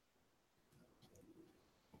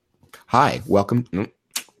Hi, welcome. I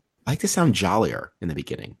like to sound jollier in the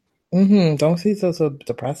beginning. Don't see so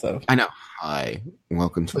depressive. I know. Hi,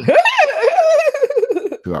 welcome to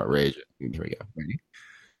Outrageous. Here we go. Ready?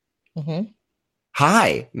 hmm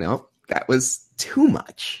Hi. No, that was too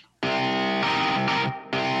much.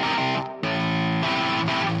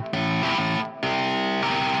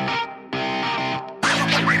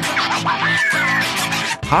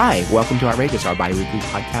 Hi, welcome to Outrageous, our bi-weekly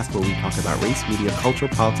podcast where we talk about race, media, culture,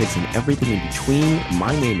 politics, and everything in between.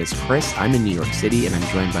 My name is Chris. I'm in New York City, and I'm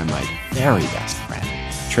joined by my very best friend,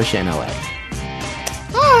 Trisha in LA.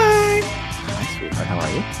 Hi. Hi, sweetheart. How are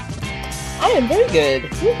you? I am very good.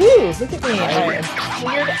 Woohoo! Look at me. I am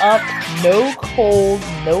cleared up. No cold,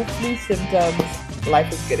 no flu symptoms. Life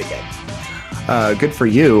is good again. Good for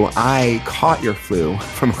you. I caught your flu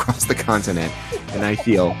from across the continent, and I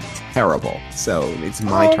feel terrible. So it's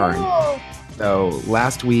my turn. No. So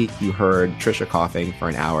last week you heard Trisha coughing for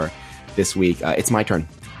an hour. This week it's my turn.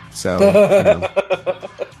 So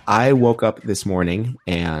I woke up this morning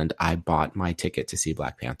and I bought my ticket to see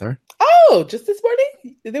Black Panther. Oh, just this morning?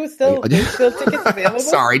 There was still tickets available?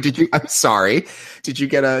 Sorry, I'm sorry. Did you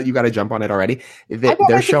get you got to jump on it already? I bought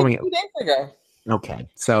They're my showing ticket 2 days ago. Okay,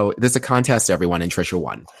 so there's a contest, everyone, and Trisha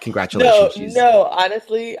won. Congratulations. No,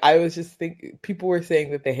 honestly, I was just thinking, people were saying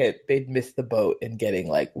that they'd missed the boat in getting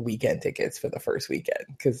like weekend tickets for the first weekend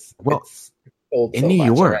because it's sold in so New much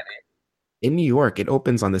York, already. In New York, it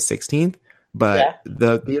opens on the 16th, but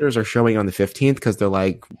the theaters are showing on the 15th because they're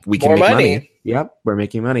like, we can More make money. money. Yep, we're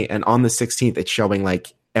making money. And on the 16th, it's showing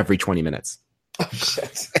like every 20 minutes. Oh,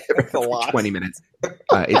 shit. That's a lot. 20 minutes.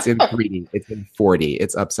 It's in 3D. It's in 4D.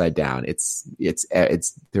 It's upside down. It's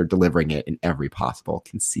they're delivering it in every possible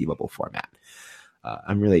conceivable format.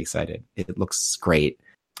 I'm really excited. It looks great.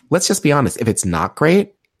 Let's just be honest. If it's not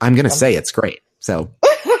great, I'm going to say it's great. So,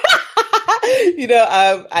 I'm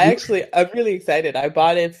really excited. I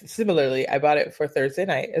bought it similarly. I bought it for Thursday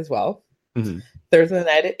night as well. Mm-hmm. Thursday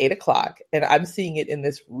night at 8:00, and I'm seeing it in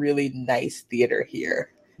this really nice theater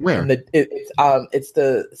here. Where? It's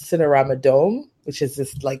the Cinerama Dome, which is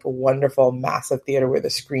this like wonderful, massive theater where the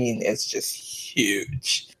screen is just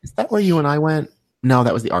huge. Is that where you and I went? No,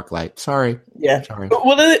 that was the ArcLight. Sorry. Yeah. Sorry.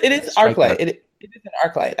 Well, it is ArcLight. It is an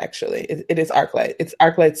ArcLight, actually. It is ArcLight. It's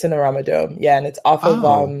ArcLight Cinerama Dome. Yeah, and it's off of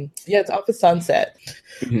it's off of Sunset.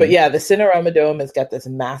 Mm-hmm. But yeah, the Cinerama Dome has got this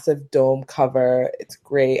massive dome cover. It's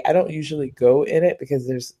great. I don't usually go in it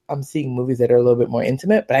because I'm seeing movies that are a little bit more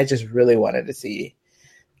intimate, but I just really wanted to see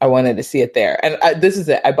it there. And this is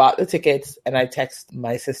it. I bought the tickets and I text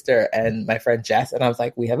my sister and my friend Jess, and I was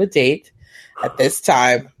like, we have a date at this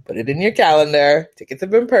time. Put it in your calendar. Tickets have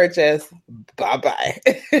been purchased. Bye-bye.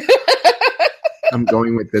 I'm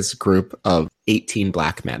going with this group of 18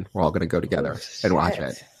 black men. We're all going to go together and watch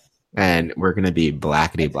it. And we're going to be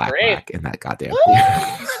black in that goddamn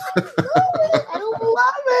theater. I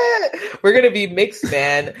love it. We're going to be mixed,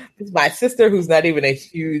 man. It's my sister, who's not even a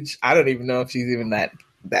huge, I don't even know if she's even that,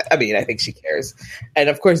 I mean, I think she cares. And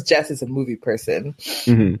of course, Jess is a movie person.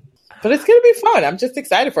 Mm-hmm. But it's going to be fun. I'm just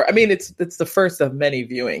excited for it. I mean, it's the first of many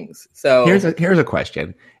viewings. So here's a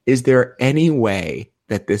question. Is there any way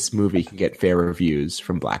that this movie can get fair reviews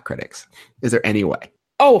from black critics? Is there any way?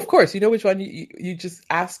 Oh, of course. You know which one? You just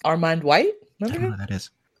asked Armand White? Remember I don't know who that is.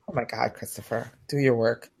 Oh my God, Christopher. Do your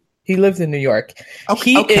work. He lives in New York.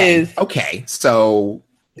 Okay. So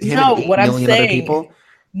what I'm saying, other people?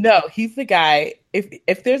 No, he's the guy.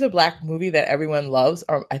 If there's a black movie that everyone loves,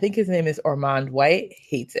 or I think his name is Armand White,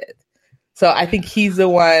 hates it. So I think he's the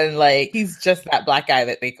one, like, he's just that black guy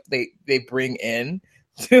that they bring in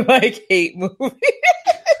to like hate movies.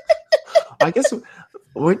 I guess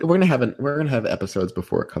we're gonna have episodes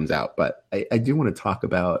before it comes out, but I do want to talk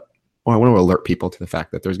about, or I want to alert people to the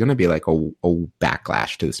fact that there's going to be like a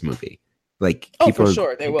backlash to this movie. Like people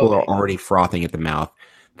are already frothing at the mouth.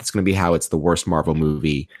 It's going to be how it's the worst Marvel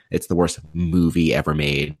movie. It's the worst movie ever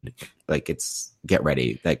made. Like, get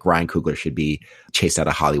ready. Like, Ryan Coogler should be chased out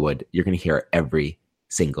of Hollywood. You're going to hear every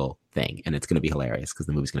single thing, and it's going to be hilarious because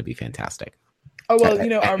the movie's going to be fantastic. Oh, well,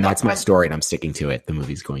 that's my story, and I'm sticking to it. The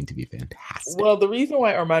movie's going to be fantastic. Well, the reason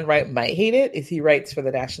why Armand Wright might hate it is he writes for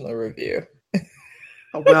the National Review.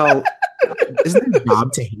 Well, isn't it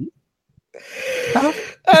job to hate?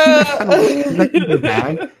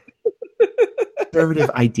 Conservative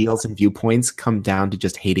ideals and viewpoints come down to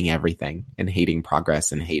just hating everything and hating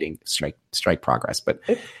progress and hating strike progress, but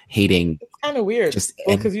hating. It's kind of weird.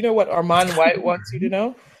 Because you know what Armand White wants you to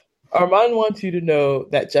know? Armand wants you to know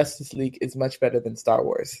that Justice League is much better than Star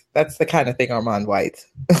Wars. That's the kind of thing Armand White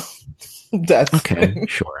does. Okay,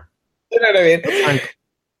 sure. You know what I mean? Like,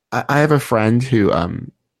 I have a friend who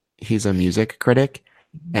he's a music critic,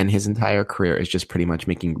 and his entire career is just pretty much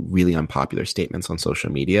making really unpopular statements on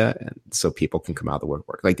social media, and so people can come out of the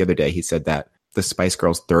woodwork. Like the other day, he said that the Spice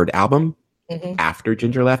Girls' third album after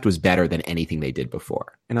Ginger left was better than anything they did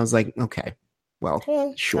before, and I was like, okay, well,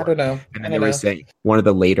 sure. I don't know. And then they were saying one of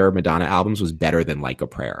the later Madonna albums was better than Like a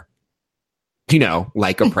Prayer. You know,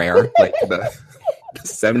 Like a Prayer, like the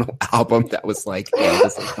seminal album that was like,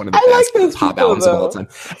 this is one of the best pop albums of all time.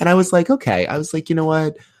 And I was like, okay. I was like, you know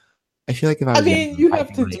what? I feel like if I was you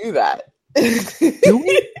have to do that. Do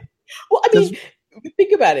we? Well, I mean,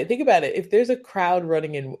 think about it. If there's a crowd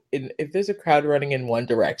running in one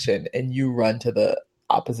direction and you run to the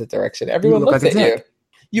opposite direction, everyone looks at you.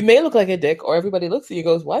 You may look like a dick, or everybody looks at you and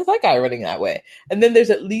goes, why is that guy running that way? And then there's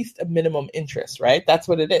at least a minimum interest, right? That's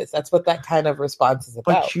what it is. That's what that kind of response is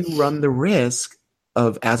about. But you run the risk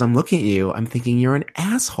of, as I'm looking at you, I'm thinking you're an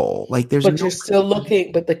asshole. Like you're still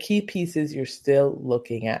looking, but the key piece is you're still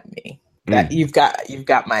looking at me. That you've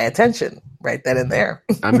got my attention right then and there.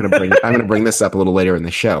 I'm gonna bring this up a little later in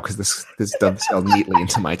the show because this dovetails neatly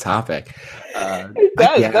into my topic. It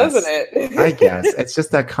does, doesn't it? I guess it's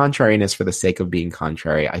just that contrariness for the sake of being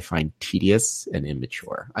contrary. I find tedious and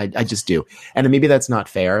immature. I just do, and maybe that's not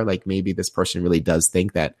fair. Like maybe this person really does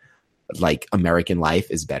think that like American Life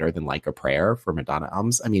is better than Like a Prayer for Madonna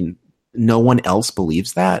albums. I mean, no one else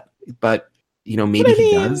believes that, but maybe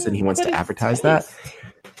he does, and he wants to advertise that.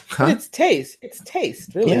 Huh? It's taste. It's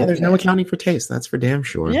taste, really. Yeah, there's no accounting for taste. That's for damn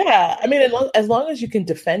sure. Yeah, I mean, as long as you can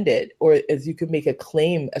defend it, or as you can make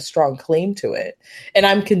a strong claim to it, and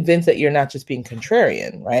I'm convinced that you're not just being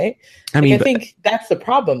contrarian, right? I think that's the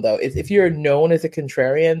problem, though, is if you're known as a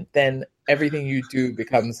contrarian, then everything you do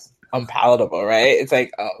becomes unpalatable, right? It's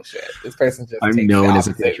like, oh shit, this person just. I'm known as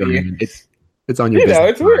a contrarian. It's on your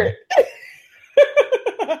business. It's weird.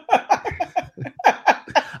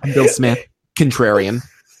 I'm Bill Smith, contrarian.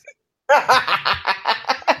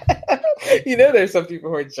 There's some people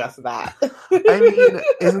who are just that. I mean,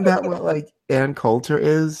 isn't that what like Ann Coulter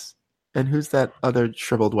is? And who's that other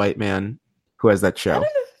shriveled white man who has that show?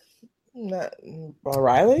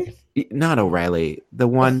 O'Reilly? Not O'Reilly. The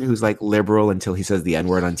one who's like liberal until he says the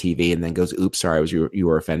N-word on TV and then goes, "Oops, sorry, you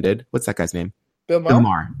were offended." What's that guy's name? Bill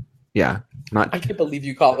Maher. Yeah. I can't believe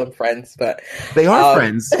you call them friends, but they are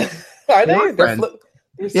friends. Are they?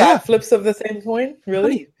 They're flips of the same coin,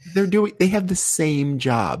 really? They have the same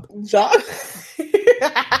job.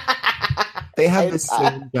 They have the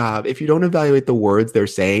same job. If you don't evaluate the words they're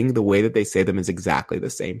saying, the way that they say them is exactly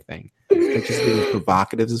the same thing. They're just being as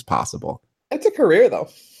provocative as possible. It's a career, though.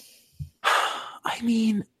 I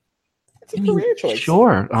mean, it's a career choice.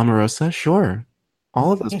 Sure, Omarosa, sure.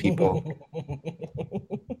 All of those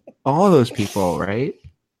people, right?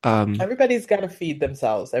 Everybody's got to feed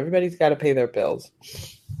themselves. Everybody's got to pay their bills.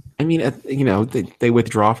 I mean, they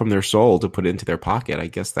withdraw from their soul to put it into their pocket. I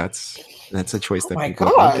guess that's a choice that people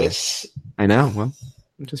make. I know. Well,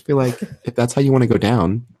 I just feel like if that's how you want to go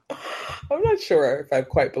down. I'm not sure if I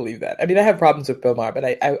quite believe that. I mean, I have problems with Bill Maher, but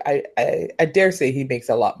I dare say he makes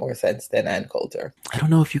a lot more sense than Ann Coulter. I don't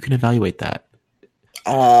know if you can evaluate that.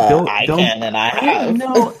 I can, and I have.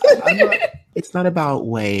 No, it's not about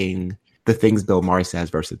weighing the things Bill Maher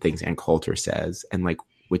says versus the things Ann Coulter says, and like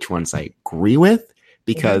which ones I agree with.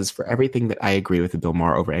 Because for everything that I agree with Bill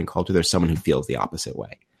Maher over Ann Coulter, there's someone who feels the opposite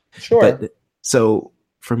way. Sure. So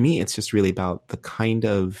for me, it's just really about the kind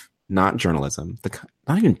of not journalism,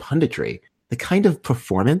 not even punditry, the kind of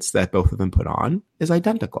performance that both of them put on is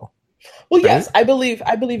identical. Well, right? Yes, I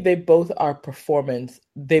believe they both are performance.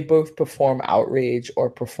 They both perform outrage or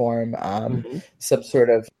perform some sort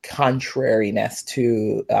of contrariness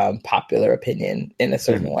to popular opinion in a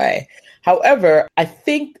certain way. However, I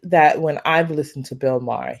think that when I've listened to Bill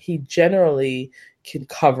Maher, he generally can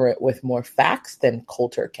cover it with more facts than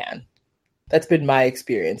Coulter can. That's been my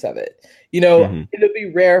experience of it. It'll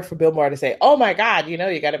be rare for Bill Maher to say, "Oh my God, you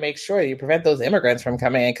got to make sure you prevent those immigrants from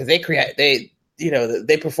coming in because they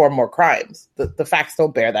perform more crimes." The facts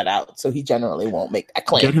don't bear that out, so he generally won't make that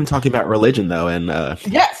claim. Get him talking about religion though, and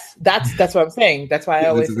yes, that's what I'm saying. That's why I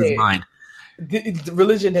always say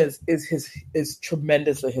religion is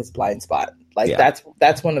tremendously his blind spot. Like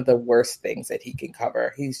that's one of the worst things that he can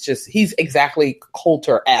cover. He's exactly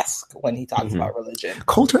Coulter-esque when he talks about religion.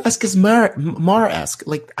 Coulter-esque is Maher-esque.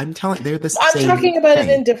 Like I'm telling, they're the same. I'm talking about it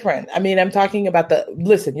indifferent. I mean, I'm talking about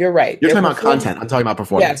listen, you're right. You're talking about content. I'm talking about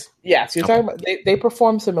performance. Yes. You're talking about they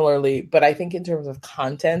perform similarly, but I think in terms of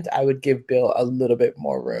content, I would give Bill a little bit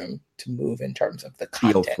more room to move in terms of the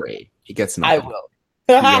content. Feel free. He gets nothing. I will.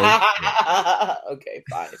 Okay,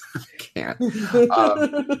 fine. I can't.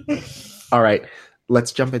 All right.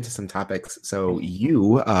 let's jump into some topics. So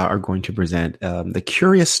you are going to present the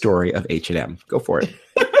curious story of H&M. Go for it.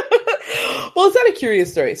 Well, it's not a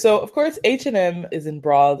curious story. So, of course, H&M is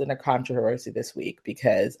embroiled in a controversy this week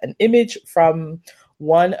because an image from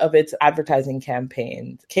one of its advertising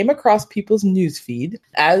campaigns came across people's newsfeed.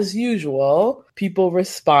 As usual, people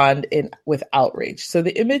respond with outrage. So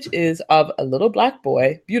the image is of a little black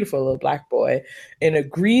boy, beautiful little black boy, in a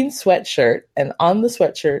green sweatshirt. And on the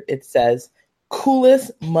sweatshirt, it says,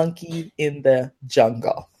 "Coolest monkey in the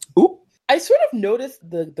jungle." Ooh. I sort of noticed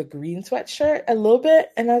the green sweatshirt a little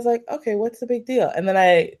bit, and I was like, okay, what's the big deal? And then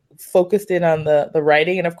I focused in on the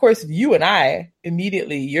writing. And of course, you and I,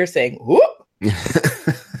 immediately, you're saying, whoop.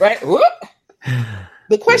 Right? Whoop.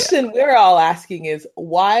 The question we're all asking is,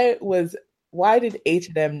 why did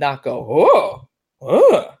H&M not go,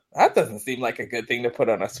 that doesn't seem like a good thing to put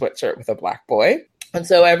on a sweatshirt with a black boy? And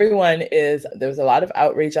so there's a lot of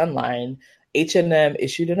outrage online. H&M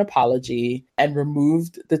issued an apology and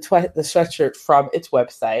removed the sweatshirt from its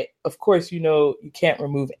website. Of course, you can't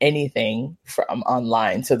remove anything from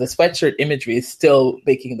online. So the sweatshirt imagery is still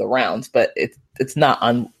making the rounds, but it's not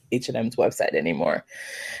on H&M's website anymore.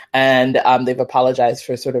 And they've apologized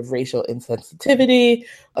for sort of racial insensitivity.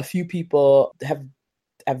 A few people have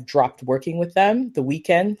dropped working with them. The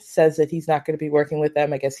Weeknd says that he's not going to be working with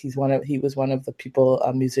them. I guess he was one of the people,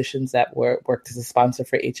 musicians that worked as a sponsor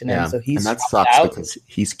for H&M. Yeah, so he's and that sucks out because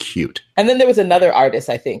he's cute. And then there was another artist,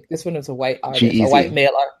 I think. This one was a white artist, G-Eazy. a white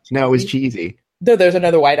male artist. No, it was G-Eazy. No, there's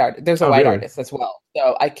another white artist. There's a white really? artist as well.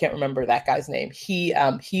 So I can't remember that guy's name. He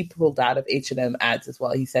pulled out of H&M ads as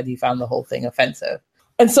well. He said he found the whole thing offensive.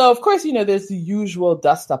 And so, of course, there's the usual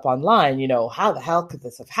dust up online, how the hell could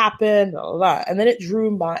this have happened? Blah, blah, blah. And then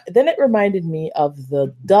it reminded me of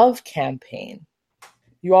the Dove campaign.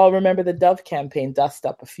 You all remember the Dove campaign dust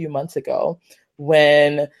up a few months ago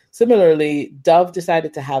when, similarly, Dove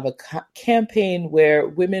decided to have a campaign where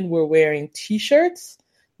women were wearing T-shirts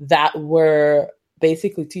that were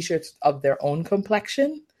basically T-shirts of their own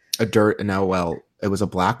complexion. It was a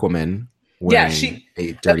black woman wearing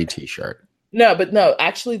a dirty T-shirt. No,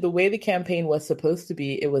 actually the way the campaign was supposed to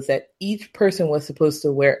be, it was that each person was supposed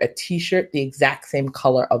to wear a T-shirt the exact same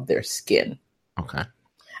color of their skin. Okay.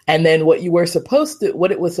 And then what it was supposed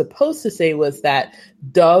to say was that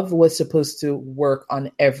Dove was supposed to work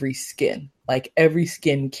on every skin. Like every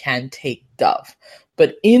skin can take Dove.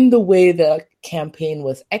 But in the way the campaign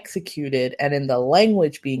was executed and in the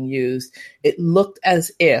language being used, it looked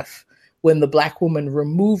as if when the black woman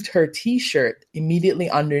removed her T-shirt, immediately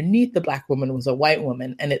underneath the black woman was a white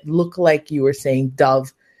woman. And it looked like you were saying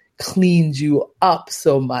Dove cleaned you up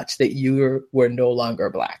so much that you were no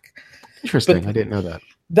longer black. Interesting. I didn't know that.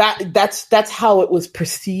 That's how it was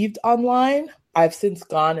perceived online. I've since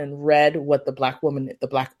gone and read what the black woman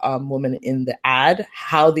in the ad,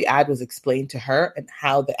 how the ad was explained to her and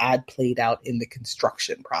how the ad played out in the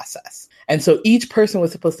construction process. And so each person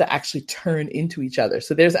was supposed to actually turn into each other.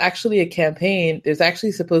 So there's actually a campaign. There's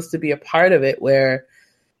actually supposed to be a part of it where,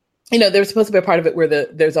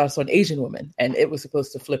 there's also an Asian woman and it was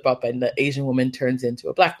supposed to flip up and the Asian woman turns into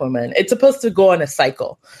a black woman. It's supposed to go on a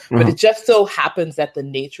cycle, but it just so happens that the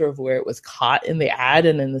nature of where it was caught in the ad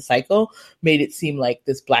and in the cycle made it seem like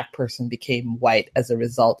this black person became white as a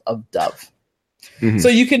result of Dove. Mm-hmm. So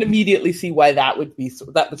you can immediately see why that would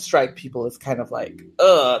strike people as kind of like,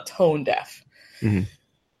 tone deaf. Mm-hmm.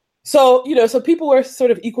 So, so people were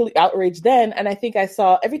sort of equally outraged then. And I think I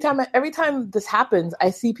saw every time this happens,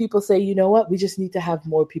 I see people say, you know what, we just need to have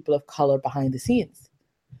more people of color behind the scenes.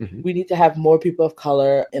 Mm-hmm. We need to have more people of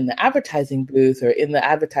color in the advertising booth or in the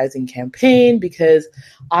advertising campaign because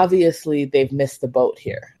obviously they've missed the boat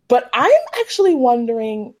here. But I'm actually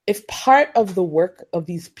wondering if part of the work of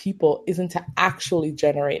these people isn't to actually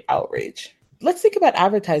generate outrage. Let's think about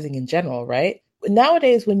advertising in general, right?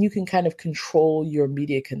 Nowadays, when you can kind of control your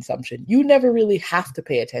media consumption, you never really have to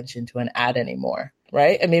pay attention to an ad anymore,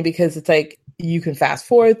 right? I mean, because it's like you can fast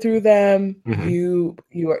forward through them. Mm-hmm.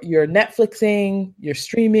 You're Netflixing, you're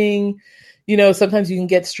streaming. Sometimes you can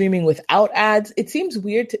get streaming without ads. It seems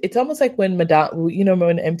weird. It's almost like when when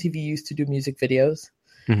MTV used to do music videos.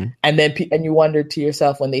 Mm-hmm. And then you wondered to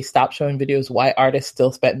yourself when they stopped showing videos why artists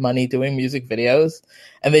still spent money doing music videos,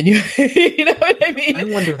 and then you know what I mean. I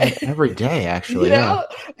wonder that every day, actually. Yeah,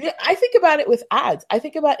 I think about it with ads. I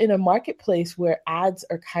think about in a marketplace where ads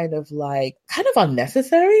are kind of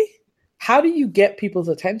unnecessary. How do you get people's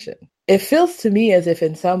attention? It feels to me as if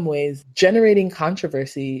in some ways generating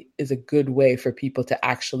controversy is a good way for people to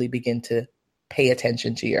actually begin to pay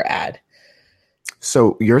attention to your ad.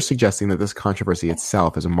 So you're suggesting that this controversy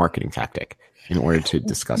itself is a marketing tactic in order to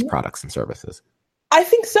discuss products and services. I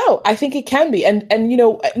think so. I think it can be. And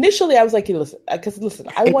initially I was like, listen,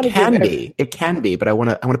 I want to It can be, but I want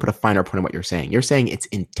to put a finer point on what you're saying. You're saying it's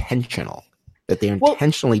intentional, that they're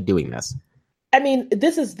intentionally doing this. I mean,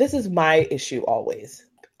 this is my issue always.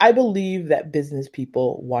 I believe that business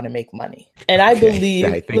people want to make money. And I believe,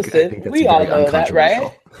 I think we all know that,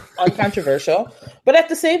 right? Uncontroversial. But at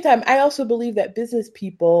the same time, I also believe that business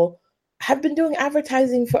people have been doing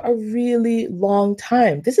advertising for a really long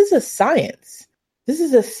time. This is a science.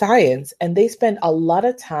 And they spend a lot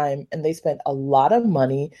of time and they spend a lot of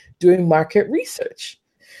money doing market research.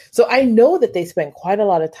 So I know that they spend quite a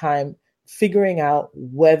lot of time figuring out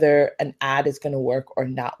whether an ad is going to work or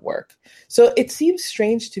not work. So it seems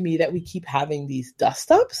strange to me that we keep having these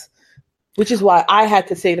dust-ups, which is why I had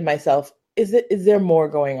to say to myself, is there more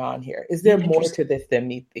going on here? Is there more to this than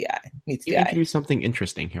meets the eye? Do something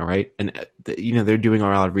interesting here, right? And they're doing a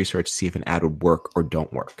lot of research to see if an ad would work or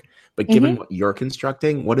don't work. But given what you're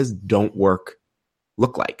constructing, what does don't work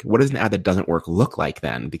look like? What does an ad that doesn't work look like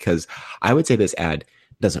then? Because I would say this ad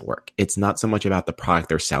doesn't work. It's not so much about the product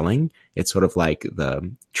they're selling. It's sort of like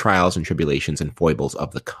the trials and tribulations and foibles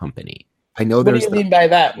of the company. I know What do you mean by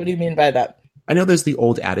that? I know there's the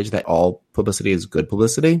old adage that all publicity is good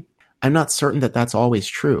publicity. I'm not certain that that's always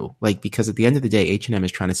true. Because at the end of the day, H&M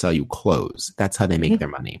is trying to sell you clothes. That's how they make their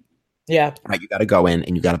money. Yeah. Right. You got to go in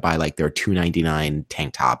and you got to buy their $2.99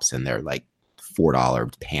 tank tops and their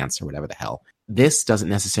 $4 pants or whatever the hell. This doesn't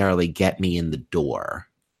necessarily get me in the door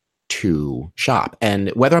to shop. And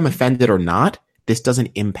whether I'm offended or not, this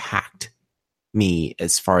doesn't impact me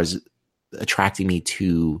as far as attracting me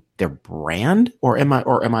to their brand, or am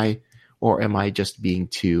I just being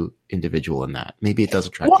too individual in that? Maybe it does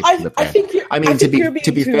attract me to the brand.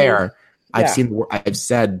 To be fair, I've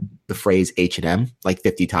said the phrase H&M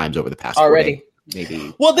 50 times over the past already.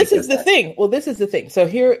 Maybe. Well, this is the thing.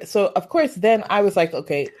 So of course, then I was like,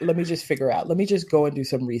 okay, let me just figure out. Let me just go and do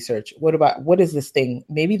some research. What is this thing?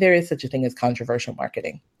 Maybe there is such a thing as controversial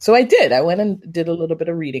marketing. So I did. I went and did a little bit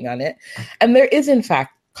of reading on it. And there is, in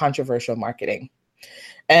fact, controversial marketing.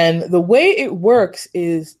 And the way it works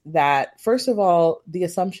is that, first of all, the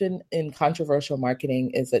assumption in controversial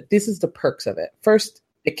marketing is that this is the perks of it. First,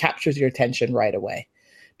 it captures your attention right away.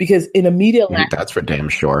 Because in a media landscape, that's for damn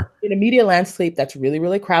sure. In a media landscape that's really,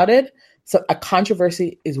 really crowded, so a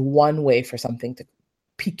controversy is one way for something to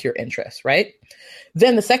pique your interest, right?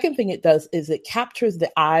 Then the second thing it does is it captures the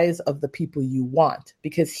eyes of the people you want.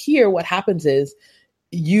 Because here what happens is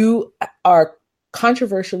you are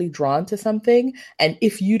controversially drawn to something, and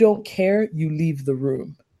if you don't care, you leave the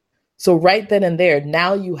room. So right then and there,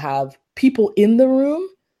 now you have people in the room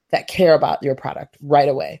that care about your product right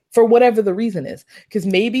away for whatever the reason is. Because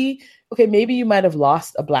maybe you might have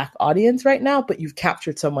lost a Black audience right now, but you've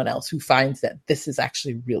captured someone else who finds that this is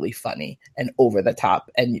actually really funny and over the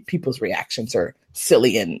top and people's reactions are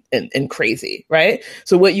silly and crazy, right?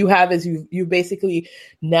 So what you have is you basically,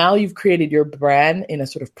 now you've created your brand in a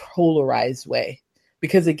sort of polarized way.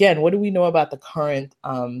 Because again, what do we know about the current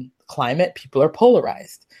climate? People are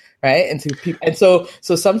polarized. Right. And so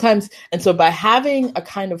sometimes by having a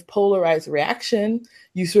kind of polarized reaction,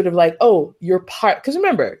 you sort of you're part, because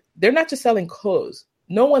remember, they're not just selling clothes.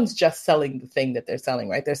 No one's just selling the thing that they're selling,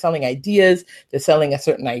 right? They're selling ideas. They're selling a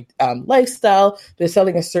certain lifestyle. They're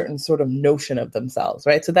selling a certain sort of notion of themselves,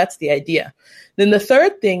 right? So that's the idea. Then the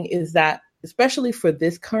third thing is that, especially for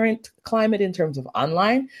this current climate in terms of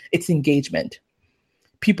online, it's engagement.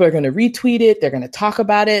 People are going to retweet it. They're going to talk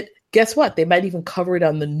about it. Guess what? They might even cover it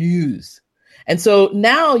on the news. And so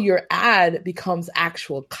now your ad becomes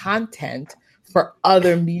actual content for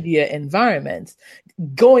other media environments,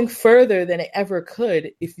 going further than it ever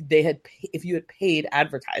could if you had paid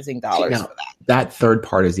advertising dollars for that. That third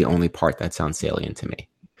part is the only part that sounds salient to me.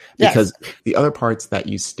 Because the other parts that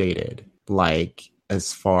you stated,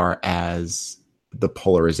 as far as the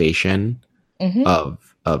polarization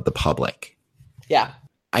of the public. Yeah.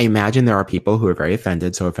 I imagine there are people who are very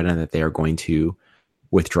offended, so offended that they are going to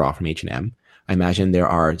withdraw from H&M. I imagine there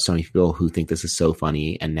are so many people who think this is so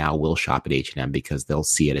funny and now will shop at H&M because they'll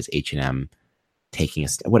see it as H&M taking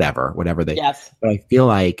whatever they. Yes. But I feel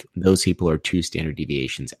like those people are 2 standard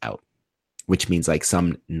deviations out, which means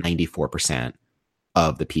some 94%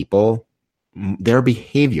 of the people, their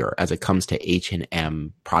behavior as it comes to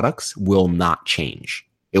H&M products will not change.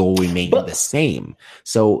 It will remain the same.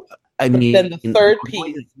 So I mean, then the third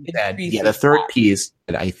piece, the third piece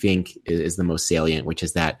that I think is the most salient, which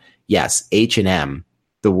is that yes, H&M,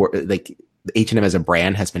 H&M as a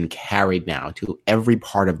brand has been carried now to every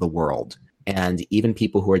part of the world, and even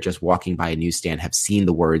people who are just walking by a newsstand have seen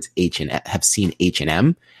the words H&M, have seen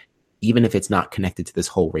H&M, even if it's not connected to this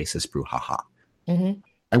whole racist brouhaha.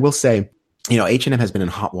 I will say, H&M has been in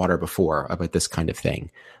hot water before about this kind of thing.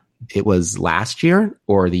 It was last year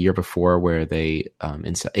or the year before where they,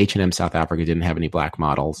 in H&M South Africa didn't have any black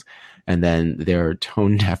models. And then their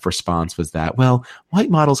tone deaf response was that, well, white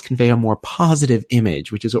models convey a more positive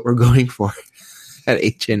image, which is what we're going for at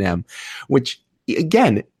H&M, which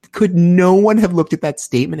again, could no one have looked at that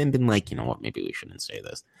statement and been like, you know what, maybe we shouldn't say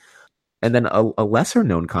this. And then a lesser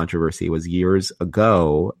known controversy was years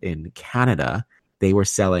ago in Canada. They were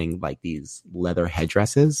selling like these leather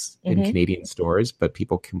headdresses in Canadian stores, but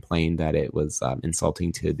people complained that it was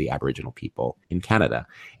insulting to the Aboriginal people in Canada.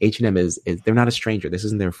 H&M is they're not a stranger. This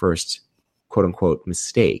isn't their first quote unquote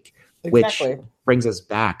mistake, Exactly. which brings us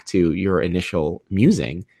back to your initial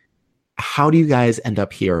musing. How do you guys end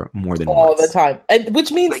up here more than all once? the time? And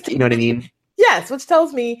which means, like, you know what I mean? Yes, which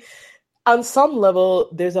tells me on some level,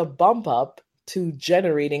 there's a bump up to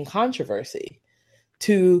generating controversy.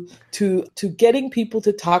 To getting people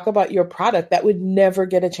to talk about your product that would never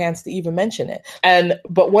get a chance to even mention it.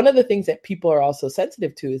 But one of the things that people are also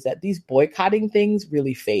sensitive to is that these boycotting things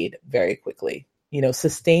really fade very quickly.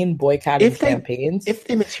 Sustained boycotting campaigns. If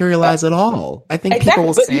they materialize at all, I think people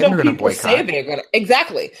will say they're going to boycott.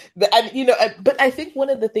 Exactly. But I think one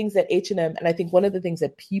of the things that H&M, and I think one of the things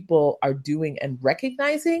that people are doing and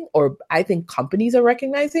recognizing, or I think companies are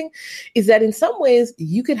recognizing, is that in some ways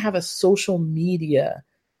you can have a social media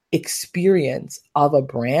experience of a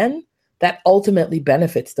brand that ultimately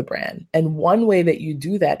benefits the brand. And one way that you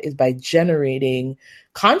do that is by generating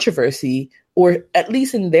controversy, or at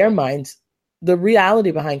least in their minds, the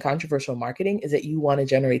reality behind controversial marketing is that you want to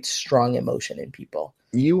generate strong emotion in people.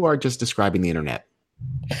 You are just describing the internet.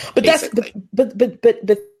 But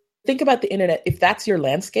but think about the internet. If that's your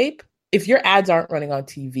landscape, if your ads aren't running on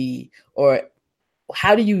TV, or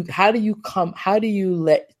how do you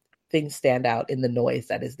let things stand out in the noise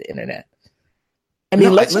that is the internet? I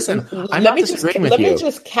mean, let me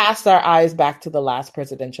just cast our eyes back to the last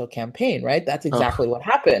presidential campaign, right? That's exactly what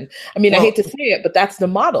happened. I mean, I hate to say it, but that's the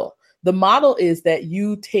model. The model is that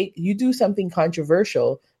you do something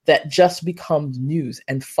controversial that just becomes news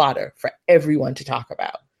and fodder for everyone to talk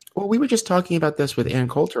about. Well, we were just talking about this with Ann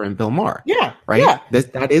Coulter and Bill Maher. Yeah. Right? Yeah.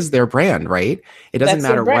 That is their brand, right? It doesn't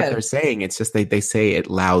matter what they're saying. It's just they say it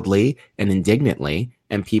loudly and indignantly,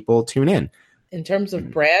 and people tune in. In terms of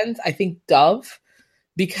brands, I think Dove,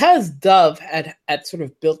 because Dove had sort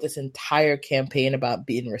of built this entire campaign about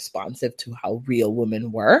being responsive to how real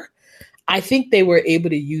women were, I think they were able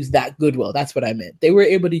to use that goodwill. That's what I meant. They were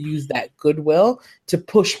able to use that goodwill to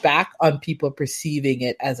push back on people perceiving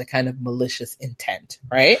it as a kind of malicious intent,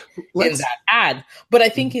 right? In that ad. But I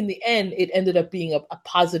think in the end, it ended up being a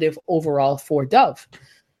positive overall for Dove.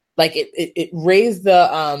 Like it raised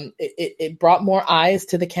it brought more eyes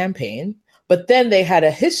to the campaign. But then they had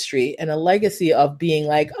a history and a legacy of being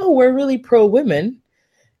like, oh, we're really pro women.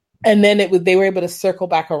 And then they were able to circle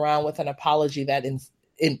back around with an apology that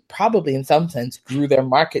probably in some sense grew their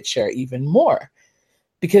market share even more,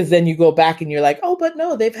 because then you go back and you're like, oh, but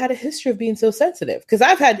no, they've had a history of being so sensitive. Because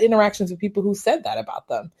I've had interactions with people who said that about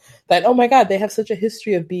them, that, oh my God, they have such a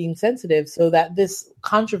history of being sensitive, so that this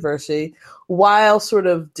controversy, while sort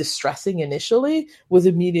of distressing initially, was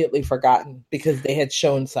immediately forgotten because they had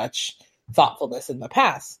shown such thoughtfulness in the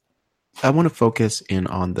past. I want to focus in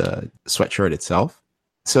on the sweatshirt itself.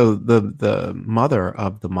 So the mother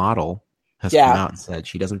of the model has come out and said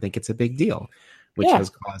she doesn't think it's a big deal, which has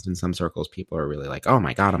caused in some circles, people are really like, oh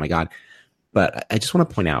my God. But I just want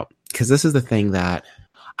to point out, because this is the thing that,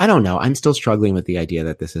 I don't know, I'm still struggling with the idea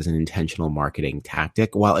that this is an intentional marketing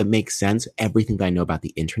tactic. While it makes sense, everything that I know about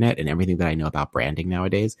the internet and everything that I know about branding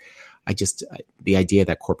nowadays, the idea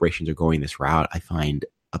that corporations are going this route, I find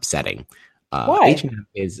upsetting. Why? H&M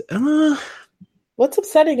is... What's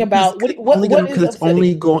upsetting about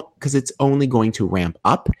because it's only going to ramp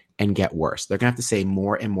up and get worse. They're gonna have to say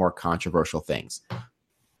more and more controversial things.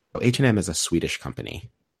 H&M is a Swedish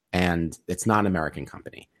company, and it's not an American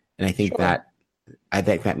company, and I think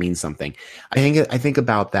that means something. I think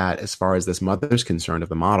about that as far as this mother's concerned of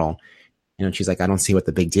the model. She's like, I don't see what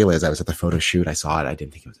the big deal is. I was at the photo shoot, I saw it, I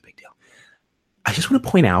didn't think it was a big deal. I just want to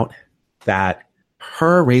point out that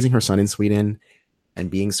her raising her son in Sweden and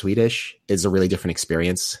being Swedish is a really different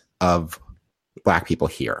experience of Black people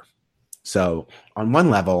here. So on one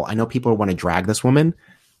level, I know people want to drag this woman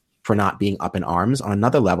for not being up in arms. On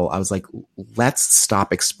another level, I was like, let's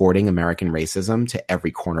stop exporting American racism to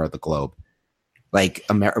every corner of the globe. Like,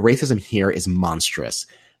 racism here is monstrous.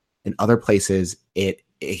 In other places, it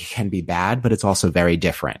can be bad, but it's also very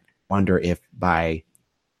different. I wonder if by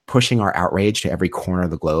pushing our outrage to every corner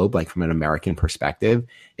of the globe, like from an American perspective,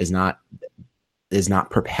 is not is not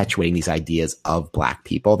perpetuating these ideas of Black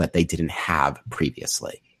people that they didn't have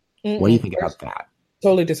previously. What do you think about that?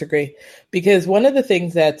 Totally disagree. Because one of the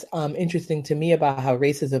things that's interesting to me about how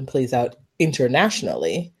racism plays out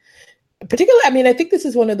internationally, particularly, I mean, I think this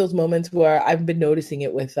is one of those moments where I've been noticing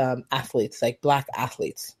it with athletes, like Black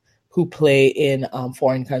athletes who play in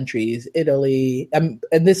foreign countries, Italy, and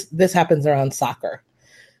this happens around soccer.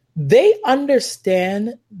 They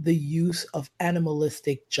understand the use of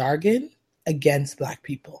animalistic jargon against Black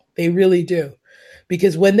people. They really do.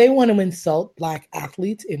 Because when they want to insult Black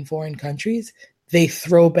athletes in foreign countries, they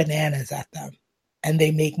throw bananas at them and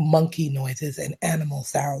they make monkey noises and animal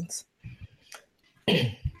sounds.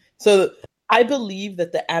 So I believe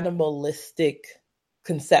that the animalistic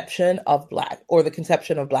conception of Black, or the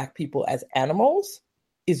conception of Black people as animals,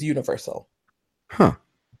 is universal. Huh.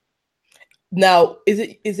 Now, is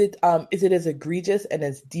it as egregious and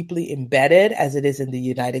as deeply embedded as it is in the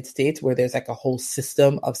United States, where there's like a whole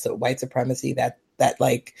system of white supremacy that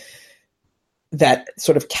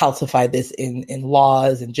sort of calcified this in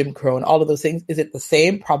laws and Jim Crow and all of those things? Is it the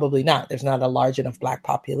same? Probably not. There's not a large enough Black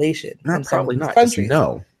population. Not probably not.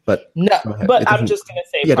 No, but I'm just going to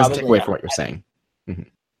say, yeah, it doesn't take away from what you're saying. Mm-hmm.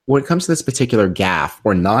 When it comes to this particular gaffe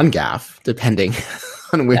or non-gaffe, depending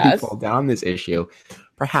on where you fall down this issue,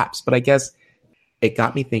 perhaps. But I guess it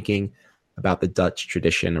got me thinking about the Dutch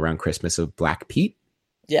tradition around Christmas of Black Pete.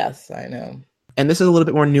 Yes, I know. And this is a little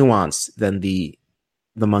bit more nuanced than the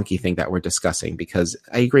monkey thing that we're discussing, because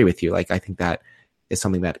I agree with you. Like, I think that is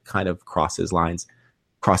something that kind of crosses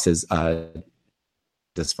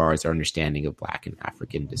as far as our understanding of Black and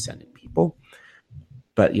African descendant people.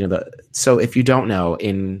 But, so if you don't know,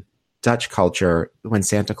 in Dutch culture, when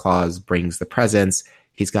Santa Claus brings the presents,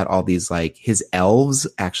 he's got all these, like, his elves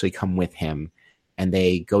actually come with him, and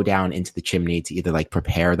they go down into the chimney to either, like,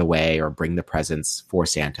 prepare the way or bring the presents for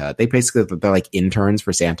Santa. They're like interns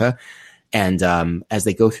for Santa. And as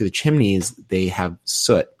they go through the chimneys, they have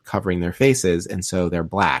soot covering their faces, and so they're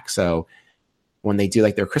Black. So when they do,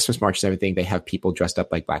 like, their Christmas marches and everything, they have people dressed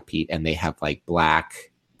up like Black Pete, and they have, like,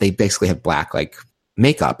 they basically have black, like,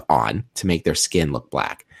 makeup on to make their skin look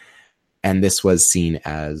black. And this was seen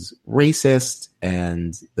as racist,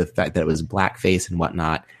 and the fact that it was blackface and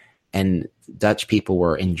whatnot. And Dutch people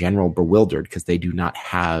were in general bewildered because they do not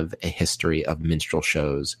have a history of minstrel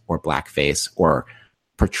shows or blackface or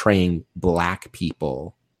portraying Black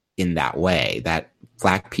people in that way. That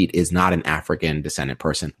Black Pete is not an African descendant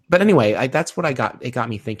person. But anyway, that's what I got. It got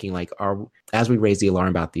me thinking, like, as we raise the alarm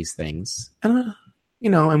about these things,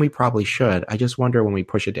 and we probably should, I just wonder when we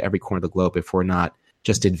push it to every corner of the globe if we're not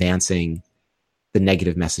just advancing the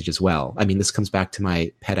negative message as well. I mean, this comes back to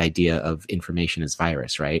my pet idea of information as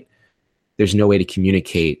virus, right? There's no way to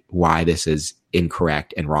communicate why this is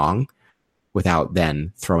incorrect and wrong without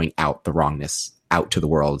then throwing out the wrongness out to the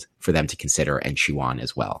world for them to consider and chew on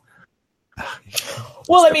as well.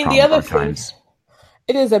 Well, I mean, the other thing,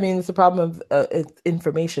 it is, I mean, it's a problem of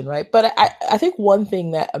information, right? But I think one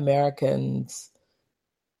thing that Americans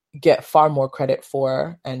get far more credit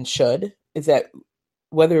for, and should, is that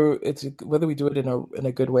whether we do it in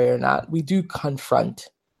a good way or not, we do confront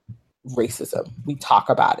racism. We talk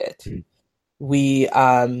about it. We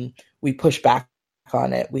push back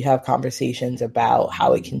on it. We have conversations about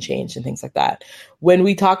how it can change and things like that. When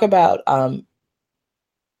we talk about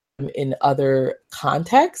in other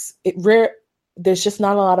contexts, there's just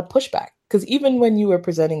not a lot of pushback. Because even when you were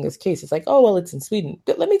presenting this case, it's like, oh, well, it's in Sweden.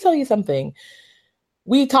 But let me tell you something.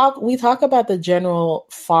 We talk about the general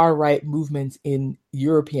far right movements in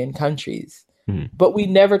European countries, but we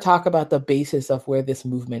never talk about the basis of where this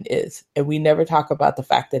movement is. And we never talk about the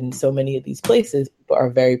fact that in so many of these places, people are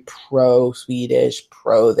very pro-Swedish,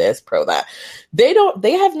 pro this, pro that. They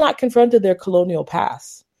have not confronted their colonial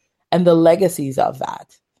past and the legacies of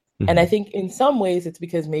that. And I think in some ways it's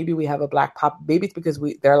because maybe we have a Black maybe it's because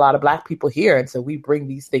there are a lot of Black people here. And so we bring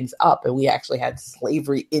these things up, and we actually had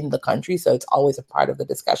slavery in the country. So it's always a part of the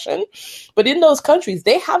discussion. But in those countries,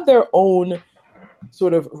 they have their own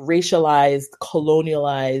sort of racialized,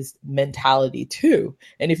 colonialized mentality too.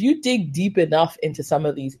 And if you dig deep enough into some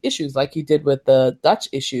of these issues, like you did with the Dutch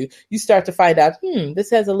issue, you start to find out,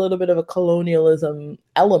 this has a little bit of a colonialism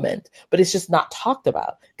element, but it's just not talked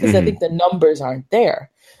about because I think the numbers aren't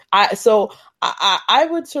there. I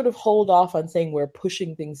would sort of hold off on saying we're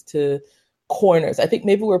pushing things to corners. I think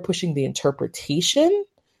maybe we're pushing the interpretation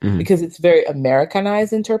because it's very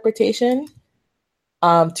Americanized interpretation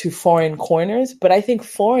to foreign corners. But I think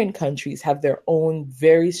foreign countries have their own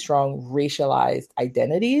very strong racialized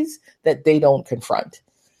identities that they don't confront.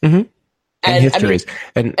 And histories.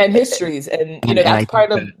 And histories. And that's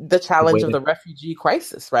part of the challenge of the refugee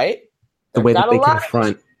crisis, right? the way that they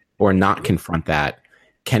confront or not confront that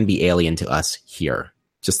can be alien to us here.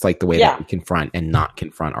 Just like the way that we confront and not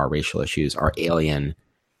confront our racial issues are alien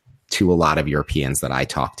to a lot of Europeans that I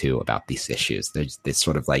talk to about these issues. There's this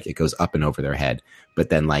sort of like, it goes up and over their head. But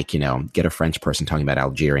then like, you know, get a French person talking about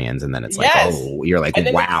Algerians and then it's like, oh, you're like,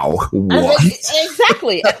 wow, what?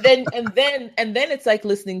 Exactly. and then it's like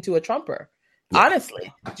listening to a Trumper.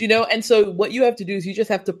 Honestly, you know, and so what you have to do is you just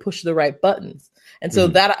have to push the right buttons. And so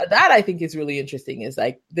that I think is really interesting is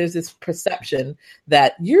like, there's this perception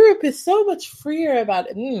that Europe is so much freer about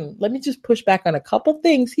it. Let me just push back on a couple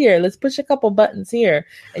things here. Let's push a couple buttons here.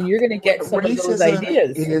 And you're going to get some of those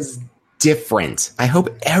ideas. It is different. I hope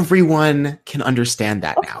everyone can understand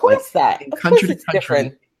that now. Of course it's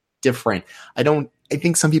different. I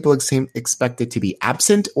think some people expect it to be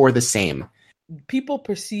absent or the same. People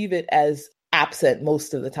perceive it as absent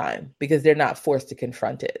most of the time because they're not forced to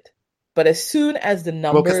confront it. But as soon as the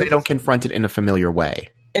numbers... Well, because they don't confront it in a familiar way.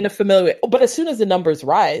 But as soon as the numbers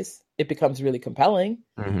rise, it becomes really compelling.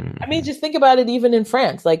 I mean, just think about it even in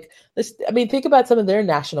France. Like, think about some of their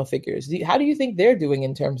national figures. How do you think they're doing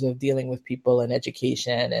in terms of dealing with people and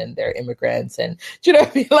education and their immigrants? And, do you know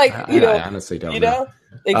what I mean? Like, I honestly don't know.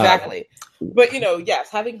 Exactly. But, yes,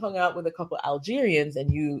 having hung out with a couple of Algerians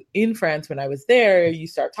and you in France when I was there, you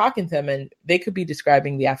start talking to them and they could be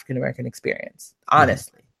describing the African-American experience,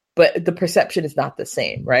 honestly. But the perception is not the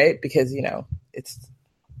same, right? Because, it's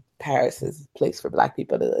Paris is a place for Black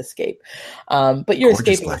people to escape. But you're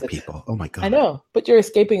escaping Black people. Oh my God. I know, but you're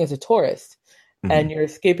escaping as a tourist and you're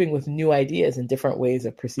escaping with new ideas and different ways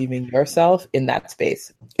of perceiving yourself in that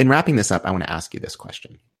space. In wrapping this up, I want to ask you this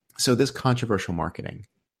question. So this controversial marketing,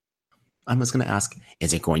 I was going to ask,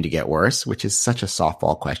 is it going to get worse? Which is such a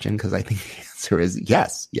softball question because I think the answer is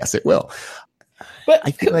yes. Yes, it will. But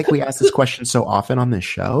I feel like we ask this question so often on this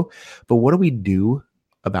show, but what do we do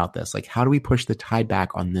about this? Like, how do we push the tide back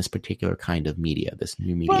on this particular kind of media, this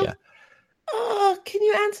new media? Well, can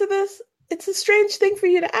you answer this? It's a strange thing for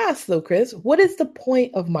you to ask, though, Chris. What is the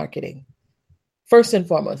point of marketing? First and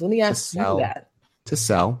foremost, let me ask you that. To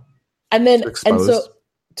sell. And then,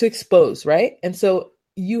 to expose, right? And so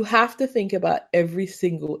you have to think about every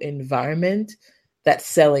single environment that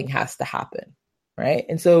selling has to happen, right?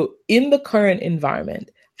 And so in the current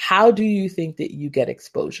environment, how do you think that you get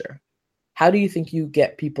exposure? How do you think you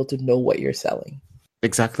get people to know what you're selling?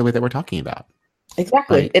 Exactly the way that we're talking about.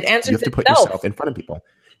 Exactly. Right? It answers itself. You have to put yourself in front of people.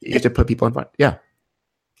 You have to put people in front. Yeah.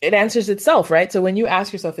 It answers itself, right? So when you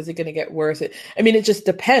ask yourself, is it going to get worse? It just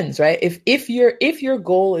depends, right? If your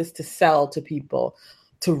goal is to sell to people,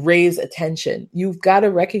 to raise attention, you've got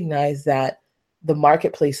to recognize that the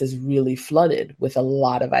marketplace is really flooded with a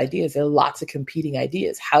lot of ideas. There are lots of competing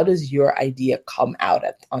ideas. How does your idea come out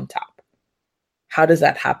on top? How does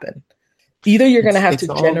that happen? Either you're going to have to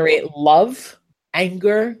generate love,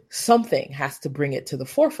 anger, something has to bring it to the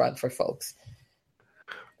forefront for folks.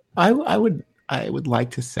 I would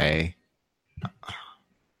like to say,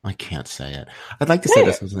 I can't say it. I'd like to say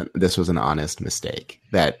this was an honest mistake.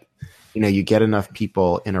 That, you get enough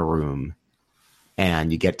people in a room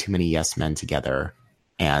and you get too many yes men together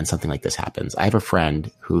and something like this happens. I have a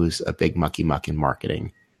friend who's a big mucky muck in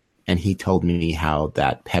marketing. And he told me how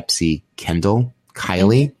that Pepsi Kendall,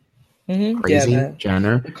 Kylie, crazy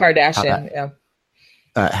Jenner, Kardashian,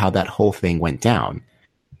 how that whole thing went down.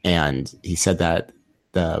 And he said that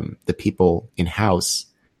the people in house,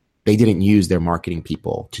 they didn't use their marketing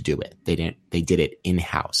people to do it. They did it in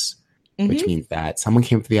house, which means that someone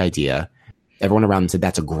came up with the idea. Everyone around them said,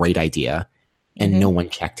 that's a great idea. And no one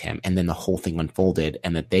checked him. And then the whole thing unfolded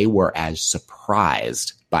and that they were as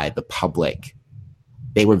surprised by the public.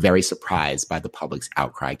 They were very surprised by the public's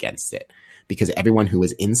outcry against it because everyone who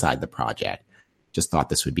was inside the project just thought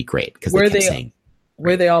this would be great because they kept saying.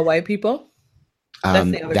 Were they all white people? That's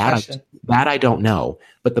the other question. That I don't know.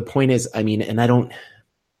 But the point is, I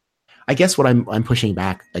guess what I'm pushing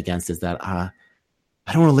back against is that I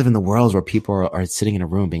don't want to live in the world where people are sitting in a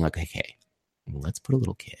room being like, okay, let's put a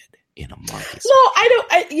little kid in a monkey. No, I don't.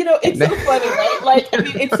 It's so funny, right? Like,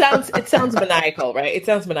 it sounds maniacal, right? It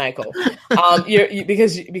sounds maniacal.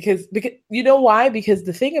 Because you know why? Because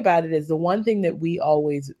the thing about it is the one thing that we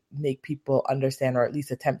always make people understand, or at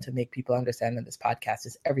least attempt to make people understand in this podcast,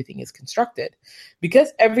 is everything is constructed.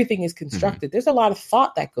 Because everything is constructed, there's a lot of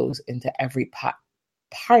thought that goes into every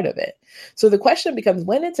part of it. So the question becomes,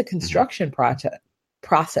 when it's a construction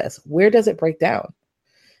process, where does it break down?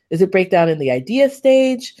 Does it break down in the idea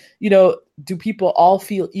stage? Do people all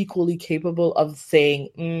feel equally capable of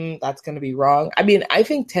saying, that's going to be wrong? I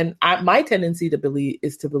think my tendency to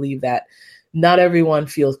believe that not everyone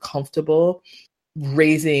feels comfortable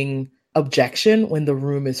raising objection when the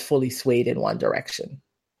room is fully swayed in one direction.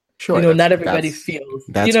 Sure. Not everybody feels.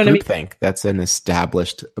 That's you know what I mean? Groupthink. That's an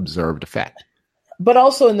established, observed effect. But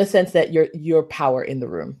also in the sense that your power in the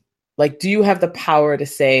room. Like, do you have the power to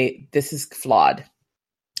say this is flawed?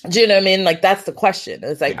 Do you know what I mean? Like, that's the question.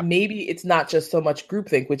 It's like, maybe it's not just so much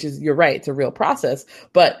groupthink, which is, you're right, it's a real process.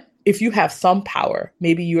 But if you have some power,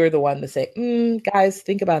 maybe you're the one to say, guys,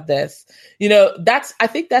 think about this. I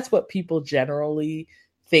think that's what people generally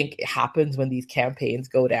think happens when these campaigns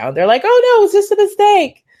go down. They're like, oh no, it's just a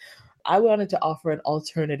mistake. I wanted to offer an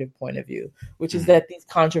alternative point of view, which is that these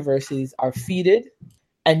controversies are feeded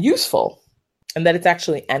and useful, and that it's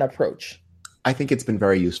actually an approach. I think it's been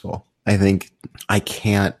very useful. I think I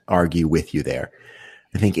can't argue with you there.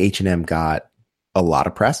 I think H&M got a lot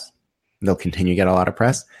of press. They'll continue to get a lot of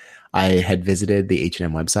press. I had visited the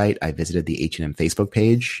H&M website. I visited the H&M Facebook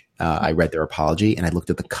page. I read their apology, and I looked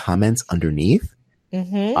at the comments underneath.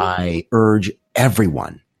 Mm-hmm. I urge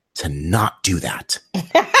everyone to not do that.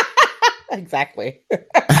 Exactly.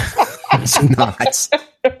 Do not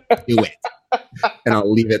do it. And I'll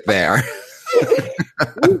leave it there.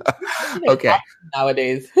 Okay.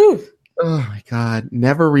 Nowadays. Whew. Oh my God.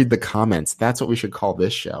 Never read the comments. That's what we should call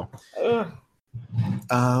this show.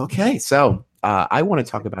 Okay. So I want to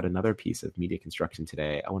talk about another piece of media construction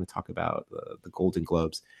today. I want to talk about the Golden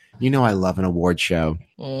Globes. I love an award show.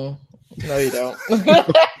 No, you don't.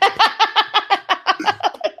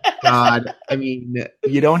 God, I mean,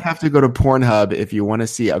 you don't have to go to Pornhub if you want to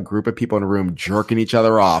see a group of people in a room jerking each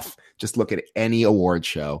other off. Just look at any award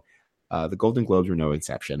show. The Golden Globes were no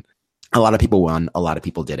exception. A lot of people won. A lot of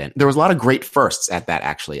people didn't. There was a lot of great firsts at that,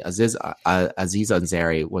 actually. Aziz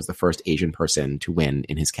Ansari was the first Asian person to win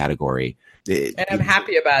in his category. And I'm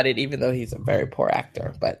happy about it, even though he's a very poor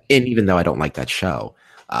actor. And even though I don't like that show.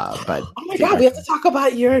 But oh my God, we have to talk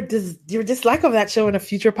about your dislike of that show in a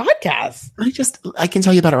future podcast. I can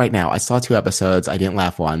tell you about it right now. I saw 2 episodes. I didn't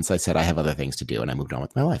laugh once. I said I have other things to do, and I moved on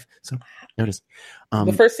with my life. So there it is.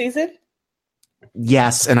 The first season?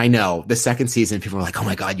 Yes, and I know the second season. People were like, "Oh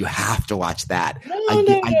my God, you have to watch that."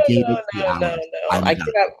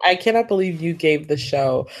 I cannot believe you gave the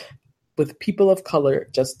show with people of color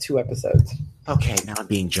just 2 episodes. Okay, now I'm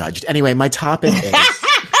being judged. Anyway, my topic is.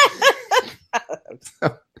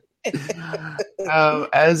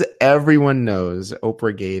 As everyone knows,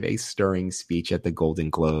 Oprah gave a stirring speech at the Golden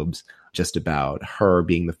Globes just about her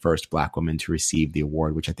being the first Black woman to receive the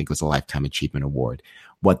award, which I think was a Lifetime Achievement Award.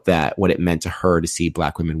 What it meant to her to see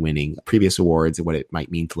Black women winning previous awards and what it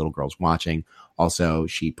might mean to little girls watching. Also,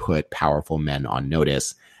 she put powerful men on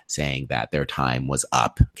notice, saying that their time was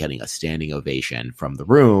up, getting a standing ovation from the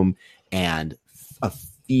room and a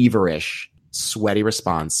feverish, sweaty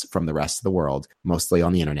response from the rest of the world, mostly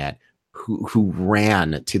on the internet, who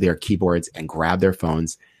ran to their keyboards and grabbed their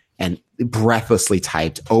phones and breathlessly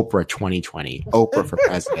typed Oprah 2020, Oprah for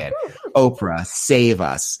president, Oprah save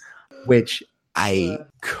us, which I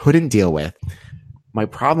couldn't deal with. My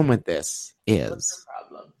problem with this is,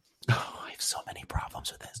 I have so many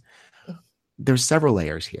problems with this. There's several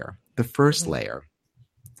layers here. The first layer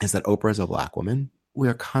is that Oprah is a Black woman. We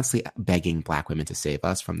are constantly begging Black women to save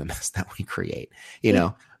us from the mess that we create.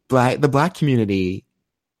 The Black community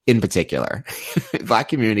in particular, Black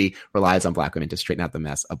community relies on Black women to straighten out the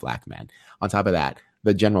mess of Black men. On top of that,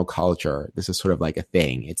 the general culture, this is sort of like a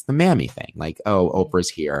thing. It's the mammy thing. Like, oh, Oprah's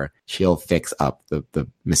here. She'll fix up the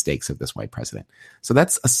mistakes of this white president. So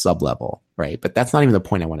that's a sub-level, right? But that's not even the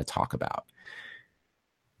point I want to talk about.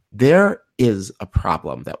 There is a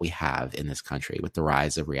problem that we have in this country with the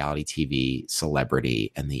rise of reality TV,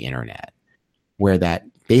 celebrity, and the internet, where that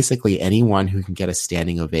basically anyone who can get a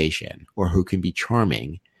standing ovation or who can be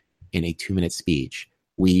charming in a 2-minute speech,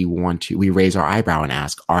 we raise our eyebrow and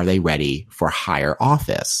ask, are they ready for higher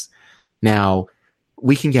office? Now,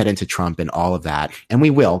 we can get into Trump and all of that, and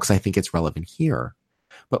we will, because I think it's relevant here.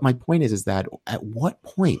 But my point is that at what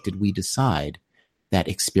point did we decide that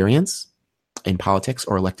experience in politics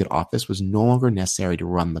or elected office was no longer necessary to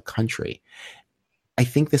run the country? I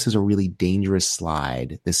think this is a really dangerous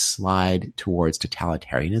slide, this slide towards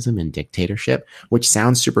totalitarianism and dictatorship, which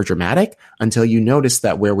sounds super dramatic until you notice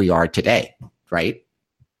that where we are today, right?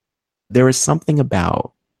 There is something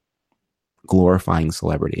about glorifying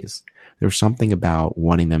celebrities. There's something about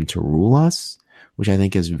wanting them to rule us, which I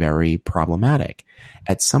think is very problematic.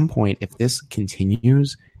 At some point, if this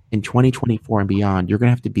continues in 2024 and beyond, you're going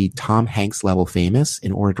to have to be Tom Hanks level famous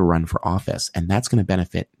in order to run for office, and that's going to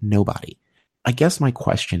benefit nobody. I guess my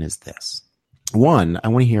question is this. One, I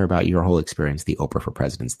want to hear about your whole experience, the Oprah for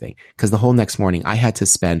Presidents thing, because the whole next morning I had to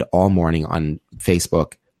spend all morning on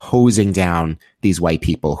Facebook hosing down these white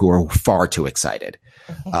people who are far too excited.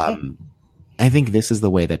 I think this is the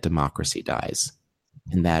way that democracy dies,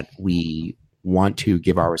 in that we want to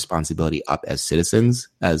give our responsibility up as citizens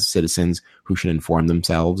who should inform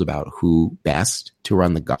themselves about who best to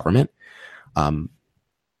run the government.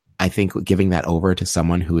 I think giving that over to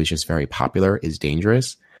someone who is just very popular is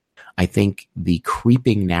dangerous. I think the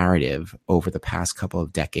creeping narrative over the past couple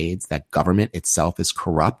of decades that government itself is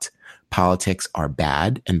corrupt, politics are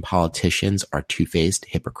bad, and politicians are two-faced,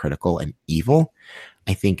 hypocritical, and evil,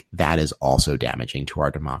 I think that is also damaging to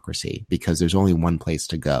our democracy, because there's only one place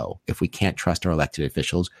to go. If we can't trust our elected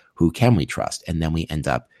officials, who can we trust? And then we end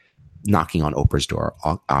up knocking on Oprah's door,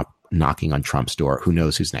 knocking on Trump's door. Who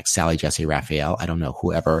knows who's next? Sally Jessy Raphael? I don't know.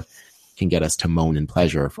 Whoever can get us to moan in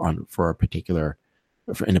pleasure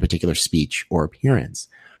in a particular speech or appearance.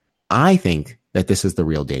 I think that this is the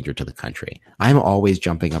real danger to the country. I'm always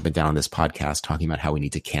jumping up and down on this podcast talking about how we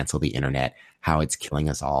need to cancel the internet, how it's killing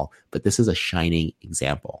us all. But this is a shining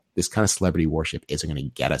example. This kind of celebrity worship isn't going to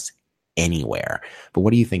get us anywhere. But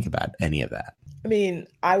what do you think about any of that? I mean,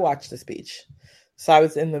 I watched the speech. So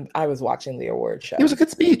I was watching the award show. It was a good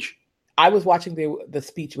speech. I was watching the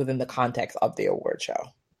speech within the context of the award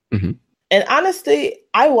show. Mm-hmm. And honestly,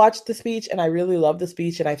 I watched the speech and I really loved the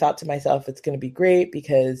speech. And I thought to myself, it's going to be great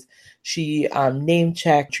because she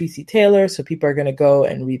name-checked Tracy Taylor. So people are going to go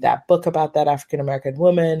and read that book about that African-American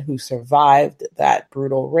woman who survived that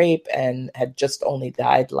brutal rape and had just only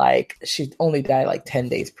died like 10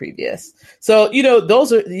 days previous. So,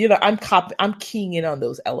 those are, I'm keying in on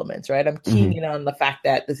those elements, right? I'm keying in on the fact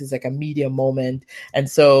that this is like a media moment. And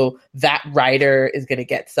so that writer is going to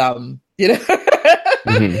get some,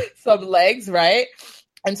 some legs, right?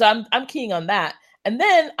 And so I'm keying on that. And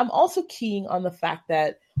then I'm also keying on the fact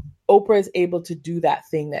that Oprah is able to do that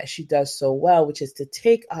thing that she does so well, which is to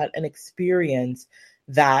take an experience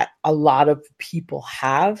that a lot of people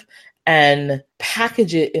have and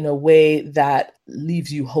package it in a way that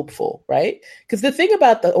leaves you hopeful, right? Because the thing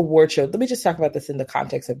about the award show, let me just talk about this in the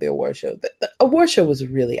context of the award show. The award show was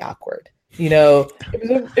really awkward.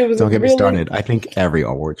 It was. Don't get me started. I think every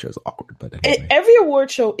award show is awkward, but anyway. Every award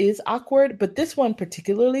show is awkward, but this one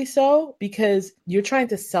particularly so, because you're trying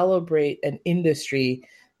to celebrate an industry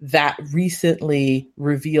that recently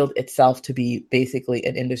revealed itself to be basically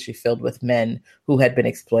an industry filled with men who had been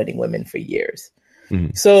exploiting women for years.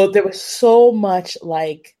 Mm-hmm. So there was so much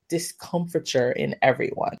like discomfiture in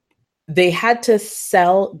everyone. They had to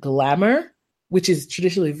sell glamour, which is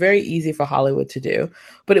traditionally very easy for Hollywood to do,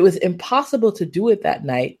 but it was impossible to do it that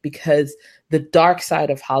night because the dark side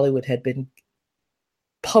of Hollywood had been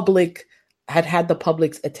had the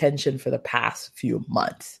public's attention for the past few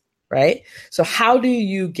months, right? So how do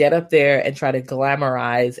you get up there and try to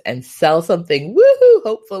glamorize and sell something woohoo,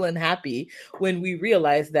 hopeful and happy when we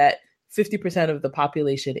realize that 50% of the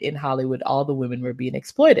population in Hollywood, all the women were being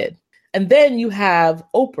exploited? And then you have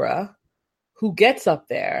Oprah, who gets up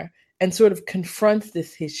there and sort of confronts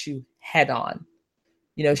this issue head on.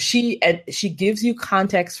 She gives you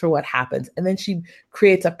context for what happens, and then she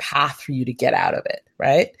creates a path for you to get out of it,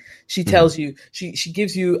 right? She tells you, she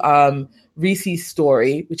gives you Reese's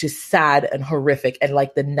story, which is sad and horrific and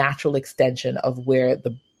like the natural extension of where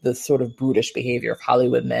the sort of brutish behavior of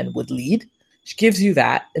Hollywood men would lead. She gives you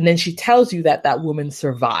that, and then she tells you that woman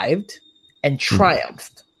survived and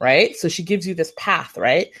triumphed, right? So she gives you this path,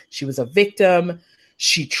 right? She was a victim.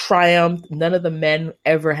 She triumphed. None of the men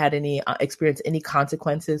ever had any experienced any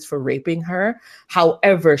consequences for raping her.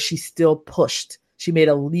 However, she still pushed. She made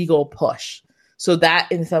a legal push. So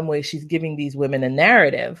that in some way, she's giving these women a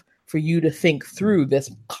narrative for you to think through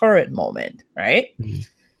this current moment, right? Mm-hmm.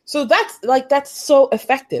 So that's so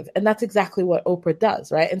effective. And that's exactly what Oprah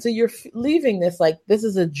does, right? And so you're leaving this like, this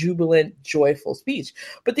is a jubilant, joyful speech.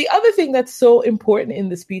 But the other thing that's so important in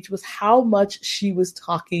the speech was how much she was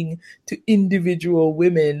talking to individual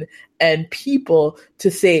women and people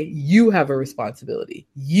to say, you have a responsibility.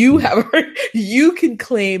 You can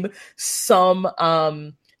claim some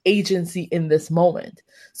agency in this moment.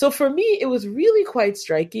 So for me, it was really quite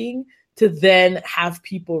striking to then have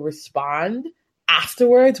people respond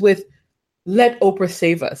afterwards with, let Oprah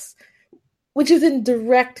save us, which is in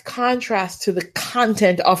direct contrast to the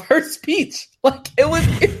content of her speech. Like, it was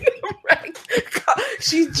in direct.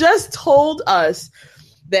 She just told us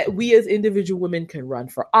that we as individual women can run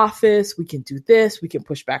for office. We can do this. We can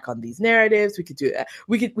push back on these narratives. We can do that.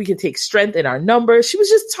 We can take strength in our numbers. She was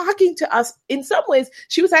just talking to us. In some ways,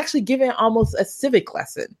 she was actually giving almost a civic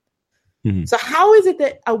lesson. Mm-hmm. So how is it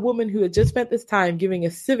that a woman who had just spent this time giving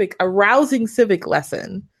a rousing civic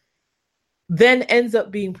lesson then ends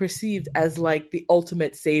up being perceived as like the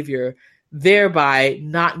ultimate savior thereby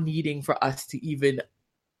not needing for us to even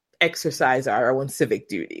exercise our own civic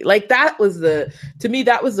duty. Like that was my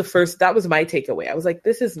takeaway. I was like,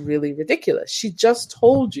 this is really ridiculous. She just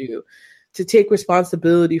told you to take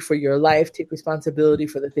responsibility for your life, take responsibility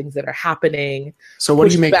for the things that are happening. So what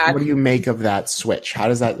do you make of that switch?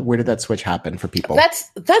 Where did that switch happen for people?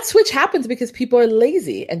 That switch happens because people are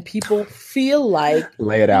lazy and people feel like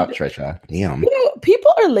lay it out, Trisha. Damn.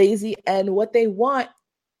 People are lazy, and what they want,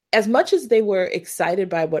 as much as they were excited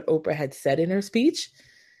by what Oprah had said in her speech,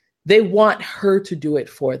 they want her to do it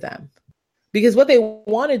for them. Because what they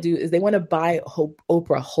want to do is they want to buy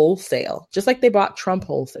Oprah wholesale, just like they bought Trump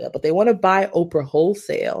wholesale, but they want to buy Oprah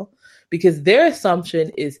wholesale because their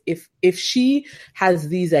assumption is if she has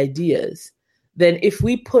these ideas, then if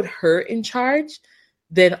we put her in charge,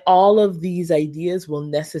 then all of these ideas will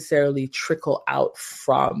necessarily trickle out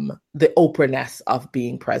from the Oprah-ness of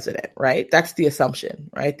being president, right? That's the assumption,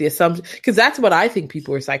 right? The assumption, because that's what I think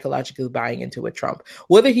people were psychologically buying into with Trump.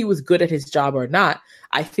 Whether he was good at his job or not,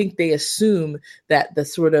 I think they assume that the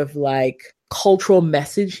sort of like cultural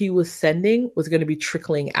message he was sending was going to be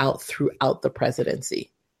trickling out throughout the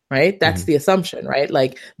presidency, right? That's the assumption, right?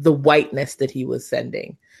 Like the whiteness that he was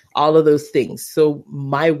sending. All of those things. So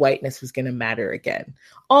my whiteness was going to matter again.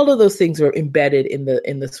 All of those things were embedded in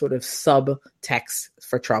the sort of subtext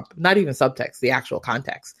for Trump. Not even subtext, the actual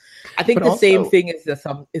context. I think the same thing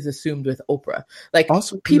is assumed with Oprah. Like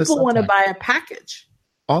people want to buy a package.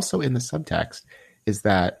 Also in the subtext is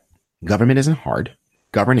that government isn't hard,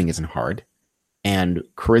 governing isn't hard, and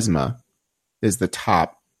charisma is the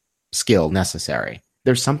top skill necessary.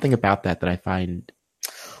 There's something about that I find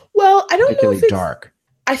I don't know if it's dark.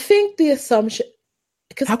 I think the assumption,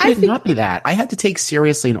 because how could it not be that? I had to take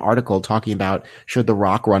seriously an article talking about should The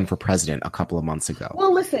Rock run for president a couple of months ago.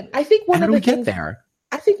 Well, listen, I think one of the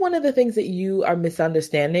things that you are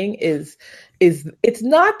misunderstanding is it's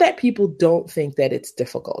not that people don't think that it's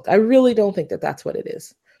difficult. I really don't think that that's what it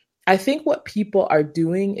is. I think what people are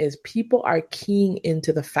doing is people are keying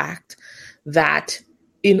into the fact that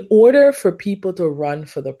in order for people to run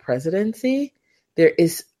for the presidency,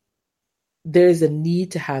 there's a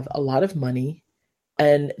need to have a lot of money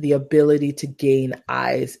and the ability to gain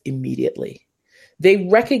eyes immediately. They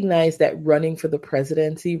recognize that running for the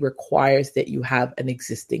presidency requires that you have an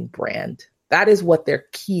existing brand. That is what they're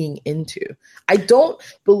keying into. I don't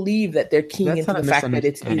believe that they're keying into the fact that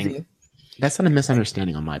it's easy. That's not a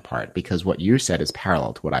misunderstanding on my part, because what you said is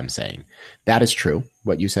parallel to what I'm saying. That is true.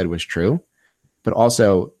 What you said was true. But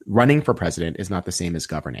also, running for president is not the same as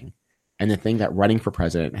governing. And the thing that running for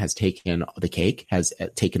president has taken the cake, has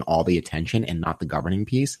taken all the attention and not the governing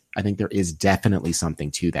piece. I think there is definitely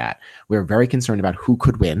something to that. We're very concerned about who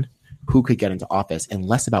could win, who could get into office, and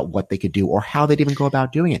less about what they could do or how they'd even go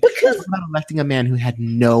about doing it. Because it's about electing a man who had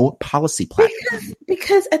no policy platform.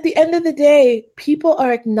 Because at the end of the day, people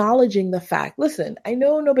are acknowledging the fact. Listen, I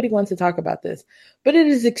know nobody wants to talk about this, but it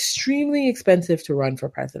is extremely expensive to run for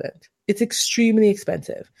president. It's extremely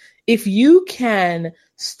expensive. If you can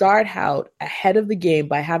start out ahead of the game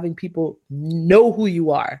by having people know who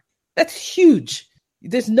you are, that's huge.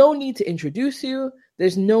 There's no need to introduce you.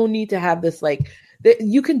 There's no need to have this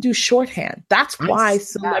you can do shorthand. That's why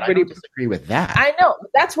celebrity. I don't disagree with that. I know.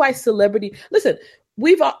 That's why celebrity. Listen,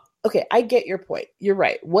 okay, I get your point. You're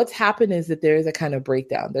right. What's happened is that there is a kind of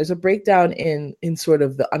breakdown. There's a breakdown in sort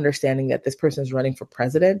of the understanding that this person is running for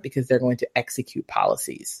president because they're going to execute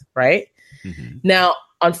policies, right? Mm-hmm. Now,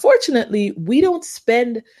 unfortunately,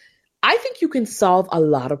 I think you can solve a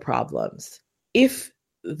lot of problems if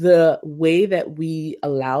the way that we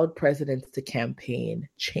allowed presidents to campaign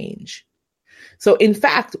change. So in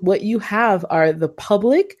fact, what you have are the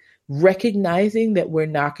public recognizing that we're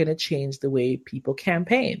not going to change the way people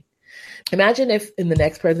campaign. Imagine if in the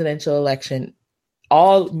next presidential election,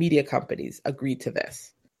 all media companies agreed to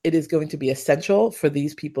this. It is going to be essential for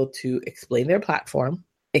these people to explain their platform,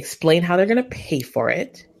 explain how they're going to pay for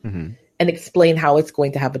it, and explain how it's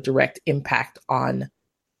going to have a direct impact on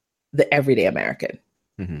the everyday American.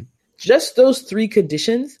 Mm-hmm. Just those three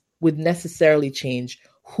conditions would necessarily change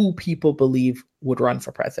who people believe would run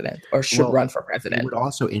for president or should run for president. They would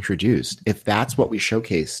also introduce, if that's what we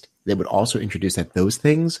showcased, they would also introduce that those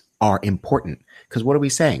things are important. Because what are we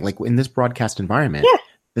saying? Like in this broadcast environment,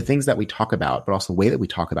 the things that we talk about, but also the way that we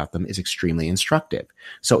talk about them is extremely instructive.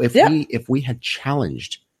 So if we had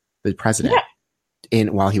challenged the president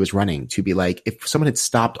while he was running to be like, if someone had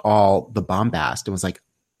stopped all the bombast and was like,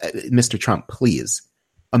 Mr. Trump, please,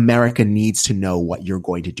 America needs to know what you're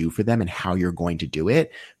going to do for them and how you're going to do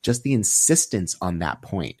it. Just the insistence on that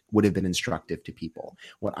point would have been instructive to people.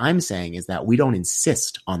 What I'm saying is that we don't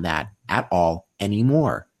insist on that at all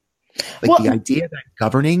anymore. Like the idea that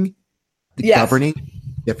governing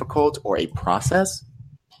difficult or a process,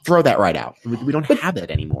 throw that right out. We don't have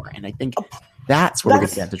that anymore. And I think that's where we're going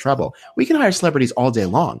to get into trouble. We can hire celebrities all day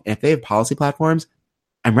long. And if they have policy platforms,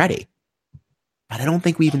 I'm ready. But I don't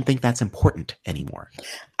think we even think that's important anymore.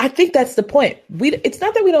 I think that's the point. It's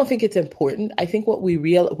not that we don't think it's important. I think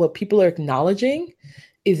what people are acknowledging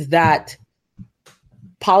is that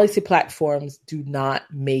policy platforms do not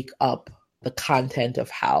make up the content of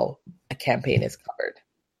how a campaign is covered.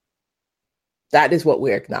 That is what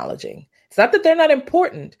we're acknowledging. It's not that they're not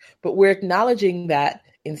important, but we're acknowledging that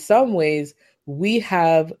in some ways we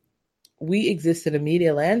exist in a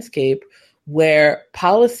media landscape where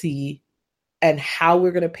policy and how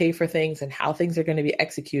we're going to pay for things and how things are going to be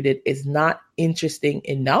executed is not interesting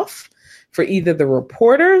enough for either the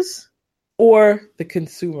reporters or the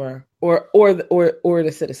consumer or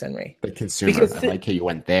the citizenry. The consumer. Because I like how you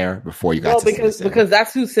went there before you got to citizen. Because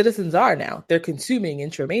that's who citizens are now. They're consuming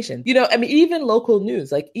information. Even local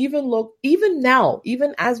news, like even now,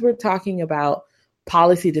 even as we're talking about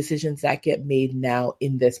policy decisions that get made now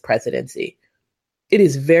in this presidency, it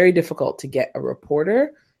is very difficult to get a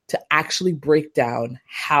reporter to actually break down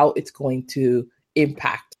how it's going to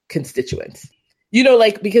impact constituents.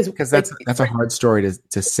 Because that's a hard story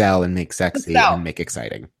to sell and make sexy and make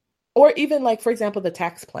exciting. Or even for example, the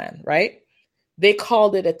tax plan, right? They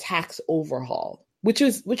called it a tax overhaul, which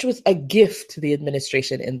was a gift to the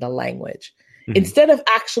administration in the language. Mm-hmm. Instead of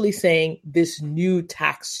actually saying this new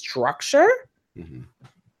tax structure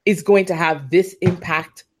is going to have this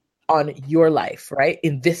impact on your life, right?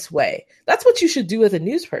 In this way. That's what you should do as a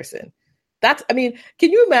news person. Can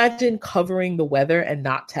you imagine covering the weather and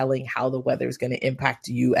not telling how the weather is going to impact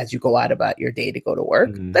you as you go out about your day to go to work?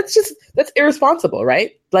 Mm-hmm. That's irresponsible,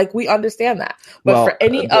 right? We understand that. But for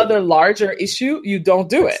any other larger issue, you don't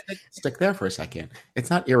do it. Stick there for a second. It's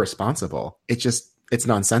not irresponsible. It's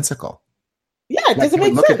nonsensical. Yeah, it doesn't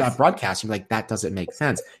make sense. Look at that broadcast, you're like, that doesn't make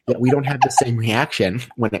sense. Yet we don't have the same reaction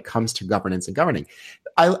when it comes to governance and governing.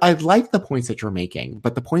 I like the points that you're making,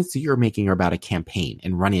 but the points that you're making are about a campaign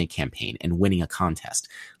and running a campaign and winning a contest.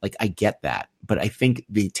 I get that, but I think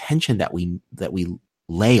the attention that we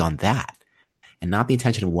lay on that and not the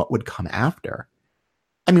attention of what would come after.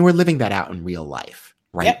 We're living that out in real life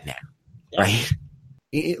right now, right?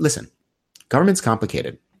 Listen, government's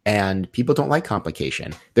complicated. And people don't like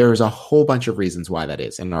complication. There's a whole bunch of reasons why that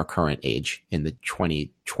is in our current age, in the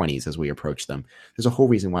 2020s as we approach them. There's a whole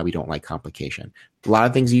reason why we don't like complication. A lot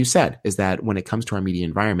of things you said is that when it comes to our media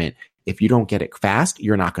environment, if you don't get it fast,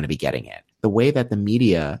 you're not going to be getting it. The way that the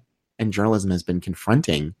media and journalism has been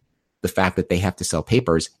confronting the fact that they have to sell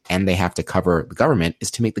papers and they have to cover the government is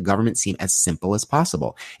to make the government seem as simple as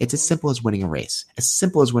possible. It's as simple as winning a race, as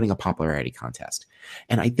simple as winning a popularity contest.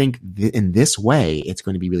 And I think in this way, it's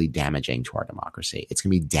going to be really damaging to our democracy. It's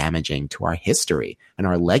going to be damaging to our history and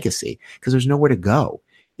our legacy because there's nowhere to go.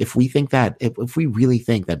 If we think that, if we really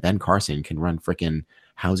think that Ben Carson can run frickin'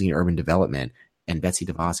 housing and urban development and Betsy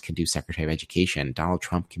DeVos can do Secretary of Education, Donald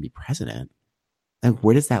Trump can be president, then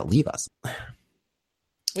where does that leave us?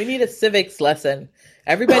 We need a civics lesson.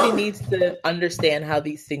 Everybody needs to understand how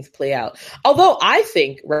these things play out. Although I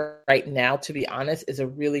think right now, to be honest, is a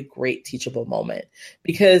really great teachable moment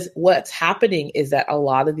because what's happening is that a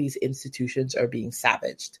lot of these institutions are being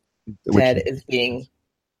savaged. Ed is being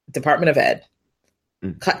Department of Ed.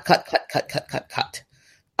 Cut.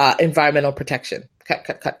 Environmental protection.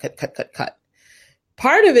 Cut.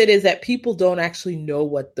 Part of it is that people don't actually know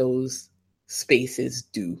what those spaces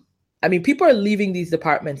do. People are leaving these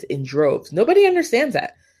departments in droves. Nobody understands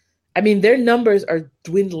that. Their numbers are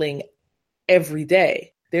dwindling every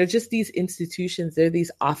day. They're just these institutions, they're these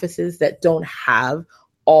offices that don't have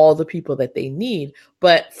all the people that they need.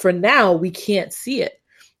 But for now, we can't see it.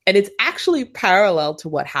 And it's actually parallel to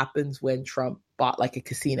what happens when Trump bought a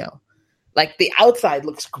casino. The outside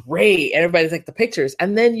looks great. Everybody's the pictures.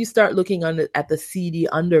 And then you start looking at the seedy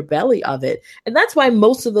underbelly of it. And that's why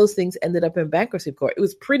most of those things ended up in bankruptcy court. It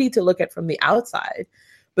was pretty to look at from the outside.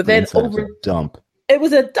 But then it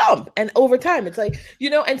was a dump. And over time, it's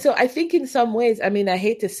and so I think in some ways, I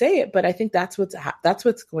hate to say it, but I think that's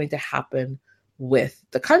what's going to happen with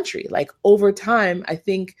the country. Over time, I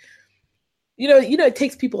think, it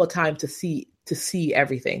takes people a time to see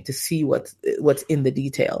everything, to see what's in the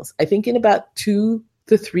details. I think in about 2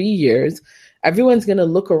 to 3 years, everyone's going to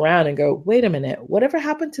look around and go, wait a minute, whatever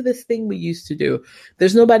happened to this thing we used to do?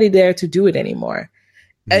 There's nobody there to do it anymore.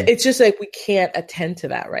 Mm-hmm. It's just we can't attend to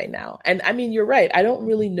that right now. And you're right. I don't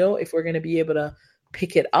really know if we're going to be able to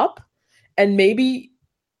pick it up. And maybe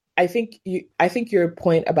I think your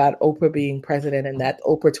point about Oprah being president and that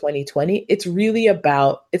Oprah 2020, it's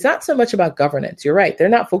not so much about governance. You're right. They're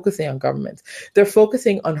not focusing on governments. They're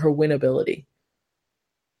focusing on her winnability.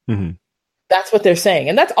 Mm-hmm. That's what they're saying.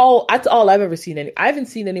 And that's all I've ever seen. I haven't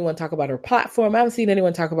seen anyone talk about her platform. I haven't seen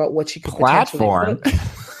anyone talk about what she could platform.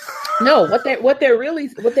 No, what they've really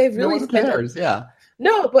no cares. Yeah.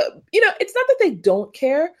 No, but it's not that they don't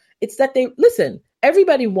care. It's that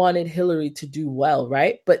everybody wanted Hillary to do well,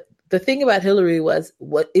 right? But the thing about Hillary was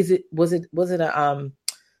she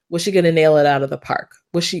going to nail it out of the park?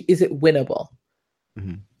 Is it winnable?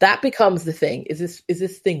 Mm-hmm. That becomes the thing. Is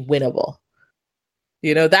this thing winnable?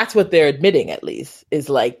 That's what they're admitting, at least, is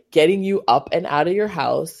like getting you up and out of your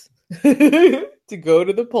house to go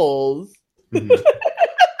to the polls. Mm-hmm.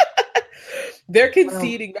 They're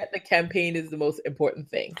conceding that the campaign is the most important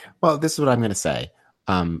thing. Well, this is what I'm going to say.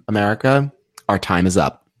 America, our time is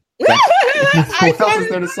up. What else is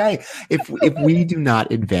there to say? If we do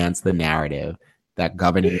not advance the narrative that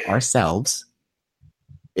governing ourselves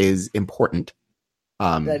is important,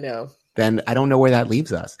 I know. Then I don't know where that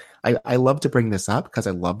leaves us. I love to bring this up because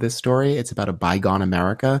I love this story. It's about a bygone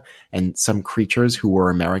America and some creatures who were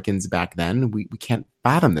Americans back then. We can't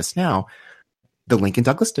fathom this now. The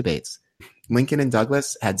Lincoln-Douglas debates. Lincoln and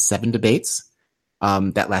Douglas had 7 debates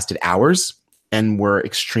that lasted hours and were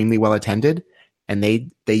extremely well attended. And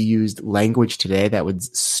they used language today that would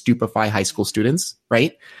stupefy high school students,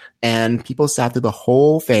 right? And people sat through the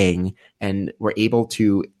whole thing and were able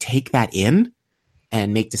to take that in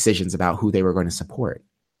and make decisions about who they were going to support.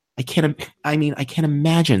 I can't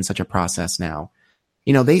imagine such a process now.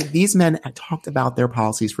 These men talked about their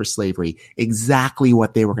policies for slavery, exactly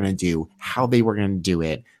what they were going to do, how they were going to do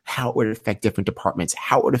it, how it would affect different departments,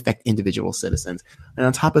 how it would affect individual citizens. And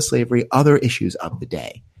on top of slavery, other issues of the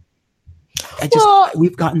day.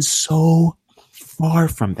 We've gotten so far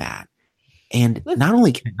from that. And not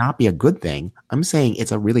only can it not be a good thing, I'm saying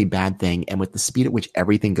it's a really bad thing. And with the speed at which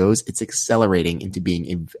everything goes, it's accelerating into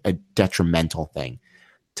being a detrimental thing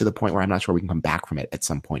to the point where I'm not sure we can come back from it at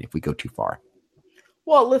some point if we go too far.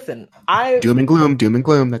 Well, listen, doom and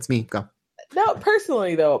gloom. That's me. Go. No,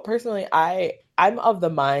 personally, I'm of the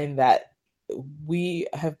mind that we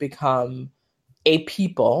have become a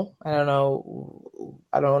people. I don't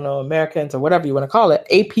know, Americans or whatever you want to call it,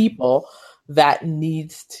 a people that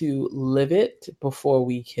needs to live it before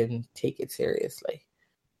we can take it seriously.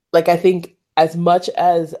 Like, I think as much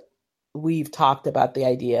as we've talked about the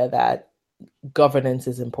idea that governance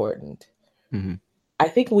is important, mm-hmm. I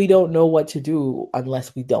think we don't know what to do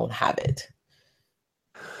unless we don't have it.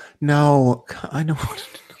 No, I know.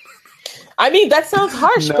 I mean, that sounds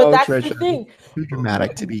harsh, but that's Trisha, the thing. Too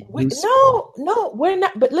dramatic to be. No, we're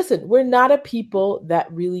not. But listen, we're not a people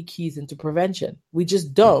that really keys into prevention. We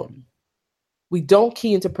just don't. Mm-hmm. We don't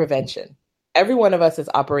key into prevention. Every one of us is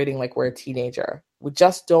operating like we're a teenager. We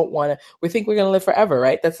just don't want to. We think we're going to live forever,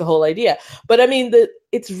 right? That's the whole idea. But I mean,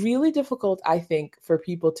 it's really difficult, I think, for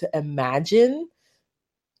people to imagine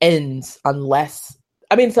ends unless.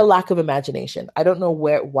 I mean, it's a lack of imagination. I don't know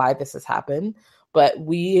why this has happened, but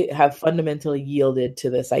we have fundamentally yielded to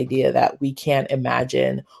this idea that we can't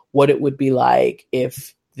imagine what it would be like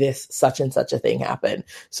if this such and such a thing happened.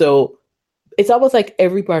 So it's almost like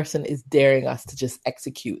every person is daring us to just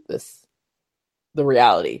execute the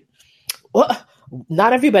reality. Well,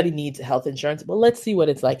 not everybody needs health insurance, but let's see what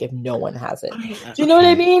it's like if no one has it. Do you know what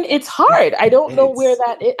I mean? It's hard. I don't know where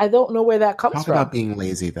that comes from. Talk about being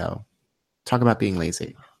lazy, though. Talk about being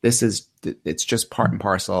lazy. It's just part and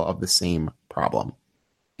parcel of the same problem,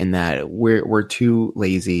 in that we're too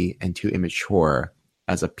lazy and too immature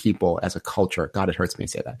as a people, as a culture. God, it hurts me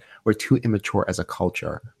to say that. We're too immature as a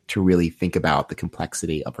culture to really think about the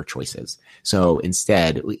complexity of our choices. So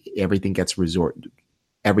instead, everything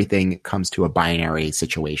comes to a binary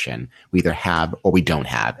situation. We either have or we don't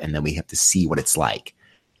have, and then we have to see what it's like.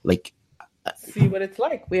 See what it's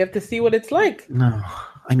like. We have to see what it's like. No,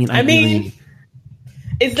 I mean,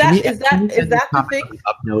 is that the thing?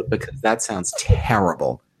 Up note, because that sounds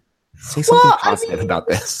terrible. Say something positive about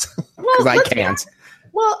this, because I can't.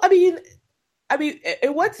 Well, I mean,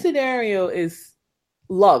 in what scenario is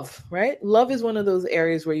love, right? Love is one of those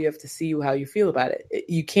areas where you have to see how you feel about it.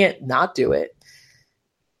 You can't not do it.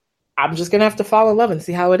 I'm just gonna have to fall in love and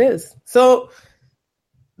see how it is. So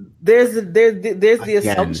there's the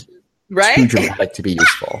assumption, right? Too dramatic to be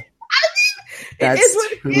useful. That's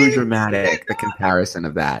too dramatic. The comparison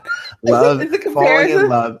of that. Falling in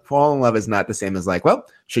love is not the same as like, well,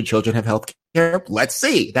 should children have health care? Let's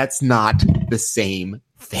see. That's not the same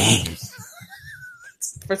thing.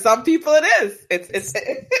 For some people, it is.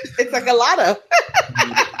 It's like a lotto.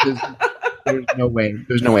 There's no way.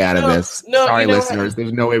 There's no way out of this. No, sorry, you know listeners. what?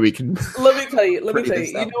 Let me can. Let me tell you.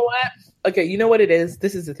 You know what? Okay, you know what it is?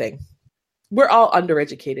 This is the thing. We're all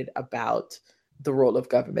undereducated about the role of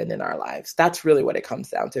government in our lives. That's really what it comes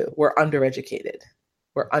down to. We're undereducated.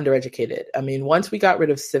 I mean, once we got rid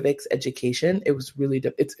of civics education, it was really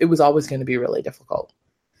it was always going to be really difficult.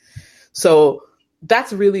 So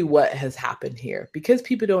that's really what has happened here. Because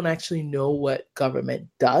people don't actually know what government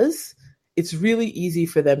does, it's really easy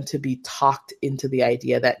for them to be talked into the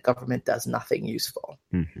idea that government does nothing useful.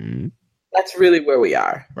 Mm-hmm. That's really where we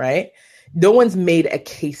are, right? No one's made a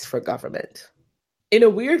case for government. In a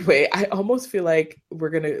weird way, I almost feel like we're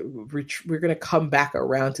gonna come back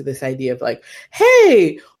around to this idea of like,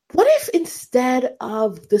 hey, what if instead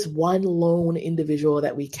of this one lone individual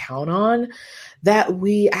that we count on, that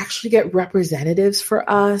we actually get representatives for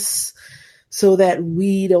us, so that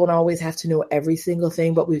we don't always have to know every single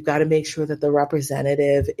thing, but we've got to make sure that the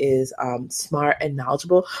representative is smart and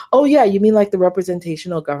knowledgeable. Oh yeah, you mean like the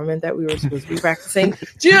representational government that we were supposed to be practicing?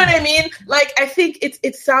 Do you know what I mean? Like, I think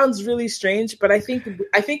it sounds really strange, but I think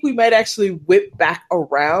we might actually whip back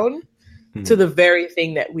around to the very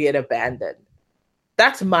thing that we had abandoned.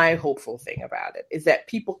 That's my hopeful thing about it, is that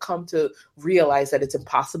people come to realize that it's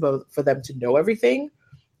impossible for them to know everything.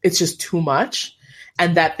 It's just too much.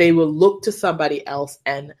 And that they will look to somebody else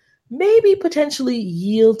and maybe potentially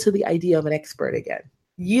yield to the idea of an expert again.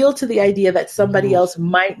 Yield to the idea that somebody else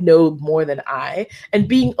might know more than I, and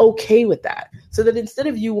being okay with that. So that instead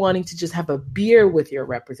of you wanting to just have a beer with your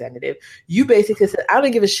representative, you basically said, I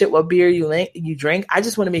don't give a shit what beer you drink. I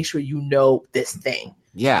just want to make sure you know this thing.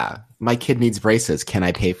 Yeah. My kid needs braces. Can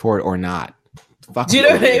I pay for it or not? Fuck. Do you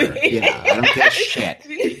know what I mean? Yeah, I don't give a shit.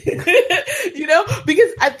 You know,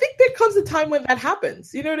 because I think there comes a time when that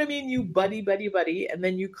happens. You know what I mean? You buddy, and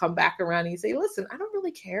then you come back around and you say, listen, I don't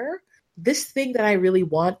really care. This thing that I really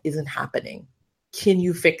want isn't happening. Can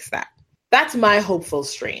you fix that? That's my hopeful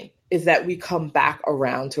strain, is that we come back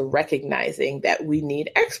around to recognizing that we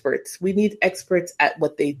need experts. We need experts at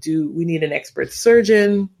what they do. We need an expert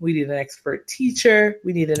surgeon. We need an expert teacher.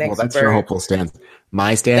 We need an expert. Well, that's your hopeful stance.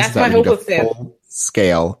 My stance is that we need a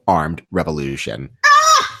full-scale armed revolution.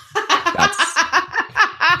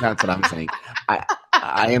 That's what I'm saying.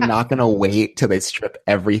 I am not going to wait till they strip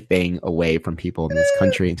everything away from people in this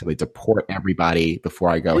country, until they deport everybody, before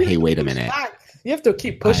I go, hey, wait a minute. You have to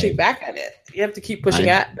keep pushing back at it. You have to keep pushing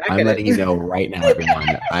back at it. I'm letting you know right now,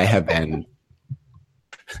 everyone, I have been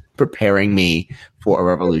preparing me for a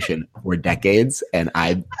revolution for decades, and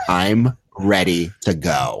I'm ready to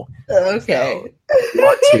go. Okay. So, if you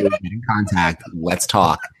want to get in contact, let's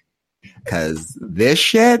talk. Because this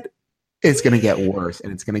shit is going to get worse,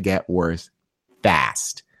 and it's going to get worse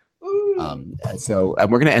fast. So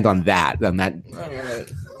we're going to end on that. On that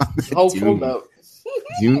hopeful note.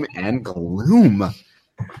 Doom and gloom.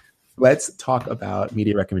 Let's talk about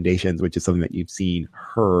media recommendations, which is something that you've seen,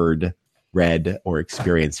 heard, read, or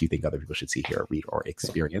experienced. You think other people should see, hear, read, or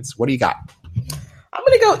experience. What do you got? I'm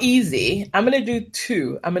going to go easy. I'm going to do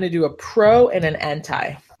two. I'm going to do a pro and an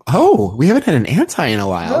anti. Oh, we haven't had an anti in a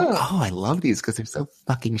while. Oh, I love these because they're so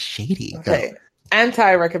fucking shady. Okay.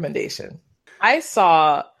 Anti recommendation. I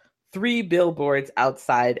saw 3 billboards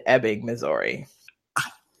outside Ebbing, Missouri. I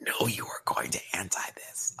know you were going to anti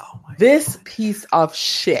this. Oh my This piece of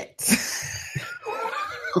shit.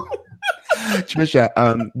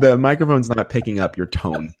 Trisha, the microphone's not picking up your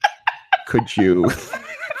tone. Could you?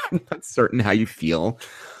 I'm not certain how you feel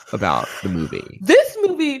about the movie. This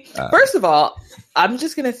movie, first of all, I'm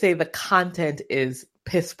just going to say the content is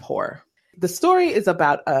piss poor. The story is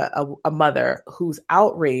about a mother who's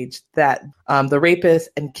outraged that the rapist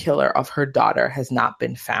and killer of her daughter has not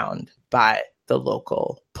been found by the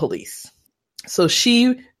local police. So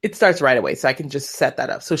it starts right away, so I can just set that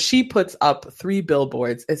up. So she puts up 3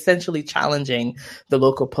 billboards essentially challenging the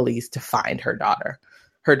local police to find her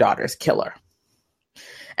daughter's killer.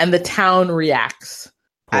 And the town reacts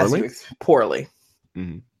poorly.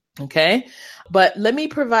 Mm-hmm. Okay? But let me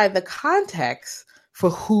provide the context for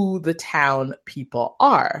who the town people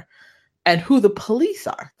are and who the police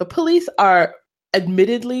are. The police are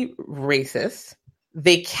admittedly racist.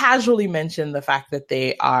 They casually mention the fact that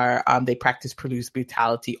they practice police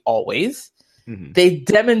brutality always. Mm-hmm. They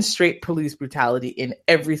demonstrate police brutality in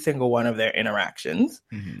every single one of their interactions.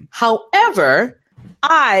 Mm-hmm. However,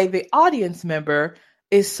 I, the audience member,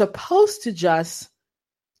 is supposed to just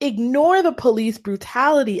ignore the police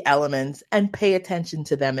brutality elements and pay attention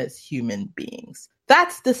to them as human beings.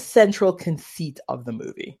 That's the central conceit of the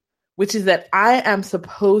movie, which is that I am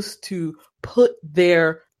supposed to put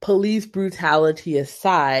their police brutality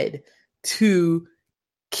aside to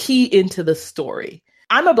key into the story.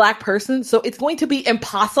 I'm a Black person, so it's going to be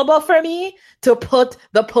impossible for me to put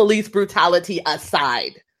the police brutality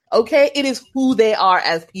aside. Okay? It is who they are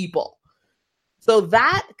as people. So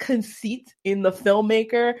that conceit in the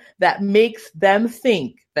filmmaker that makes them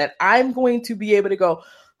think that I'm going to be able to go,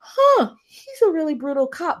 he's a really brutal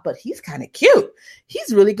cop, but he's kind of cute.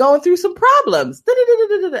 He's really going through some problems.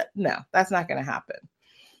 No, that's not going to happen.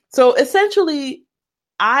 So essentially,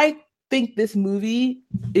 I think this movie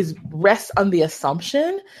rests on the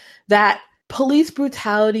assumption that police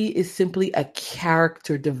brutality is simply a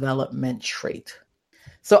character development trait.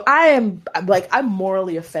 So I'm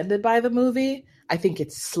morally offended by the movie. I think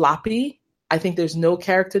it's sloppy. I think there's no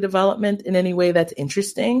character development in any way that's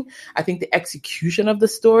interesting. I think the execution of the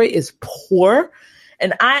story is poor.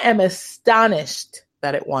 And I am astonished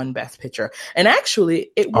that it won Best Picture. And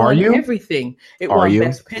actually, it won everything. It won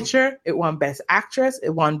Best Picture. It won Best Actress. It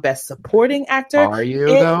won Best Supporting Actor.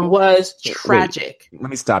 It was tragic. Wait, let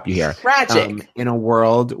me stop you here. Tragic. In a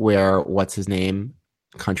world where, what's his name?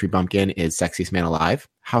 Country Bumpkin is Sexiest Man Alive.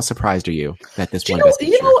 How surprised are you that this won Best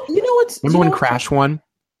Picture? Remember when Crash won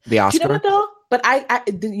the Oscar? You know what, though? But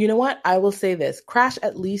you know what? I will say this. Crash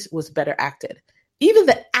at least was better acted. Even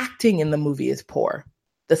the acting in the movie is poor.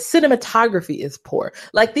 The cinematography is poor.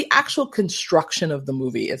 Like the actual construction of the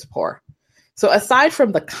movie is poor. So aside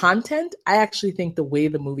from the content, I actually think the way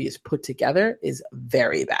the movie is put together is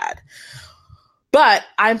very bad. But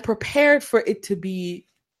I'm prepared for it to be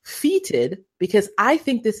feted because I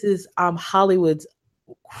think this is Hollywood's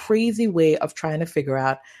crazy way of trying to figure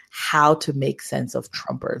out how to make sense of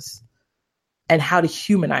Trumpers and how to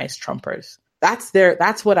humanize Trumpers.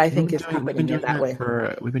 That's what I think is happening in that way.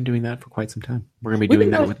 We've been doing that for quite some time. We're going to be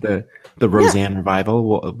doing that with the Roseanne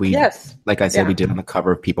revival. Like I said, we did on the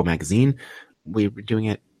cover of People magazine. We were doing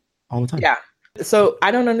it all the time. Yeah. So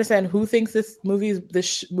I don't understand who thinks this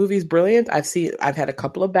movie's brilliant. I've had a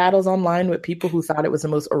couple of battles online with people who thought it was the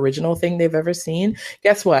most original thing they've ever seen.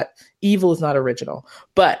 Guess what? Evil is not original,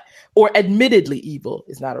 or admittedly evil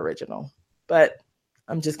is not original. But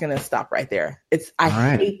I'm just going to stop right there. I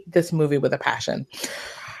hate this movie with a passion.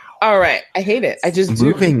 All right. I hate it. I just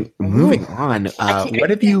moving on. What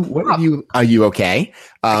have you, are you okay?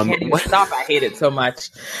 I can't even stop. I hate it so much.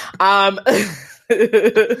 So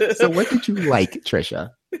what did you like,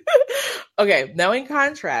 Trisha? Okay. Now in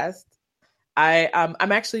contrast,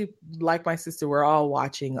 I'm actually like my sister. We're all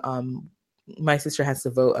watching, my sister has to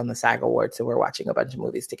vote on the SAG Awards. So we're watching a bunch of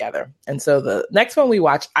movies together. And so the next one we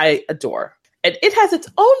watch, I adore. And it has its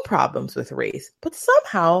own problems with race, but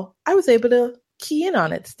somehow I was able to key in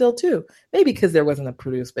on it still too. Maybe because there wasn't a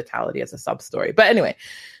police brutality as a sub-story. But anyway,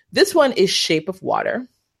 this one is Shape of Water.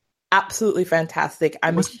 Absolutely fantastic.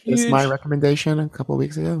 Was my recommendation a couple of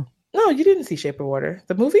weeks ago? No, you didn't see Shape of Water.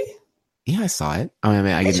 The movie? Yeah, I saw it.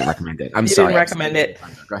 I didn't recommend it. I'm you sorry. Didn't recommend it.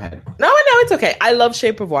 Go ahead. No, it's okay. I love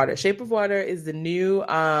Shape of Water. Shape of Water is the new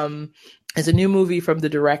is a new movie from the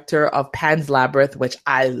director of Pan's Labyrinth, which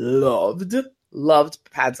I loved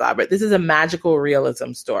Pan's Labyrinth. This is a magical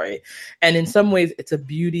realism story. And in some ways, it's a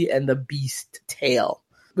Beauty and the Beast tale,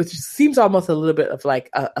 which seems almost a little bit of like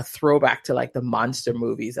a throwback to like the monster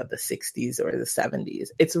movies of the 60s or the 70s.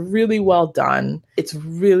 It's really well done. It's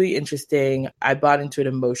really interesting. I bought into it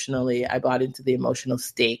emotionally. I bought into the emotional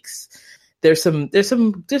stakes. There's some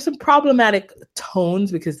problematic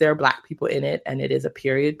tones because there are Black people in it and it is a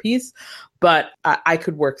period piece, but I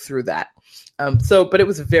could work through that. But it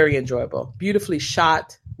was very enjoyable, beautifully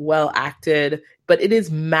shot, well acted, but it is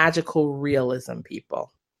magical realism,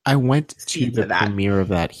 people. I went to the premiere of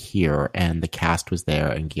that here, and the cast was there,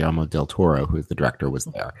 and Guillermo del Toro, who is the director, was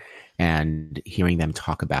there. And hearing them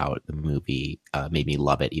talk about the movie made me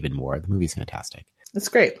love it even more. The movie's fantastic. It's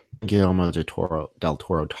great. Guillermo del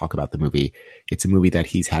Toro talk about the movie. It's a movie that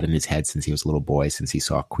he's had in his head since he was a little boy, since he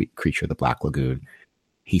saw Creature of the Black Lagoon.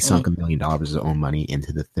 He sunk $1 million of his own money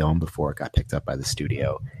into the film before it got picked up by the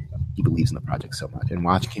studio. He believes in the project so much. And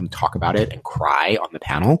watching him talk about it and cry on the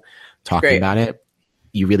panel, talking about it,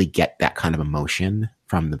 you really get that kind of emotion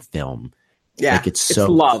from the film. Yeah, like it's so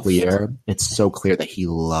clear. It's so clear that he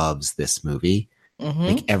loves this movie. Mm-hmm.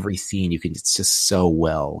 Like every scene, it's just so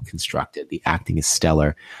well constructed. The acting is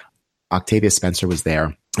stellar. Octavia Spencer was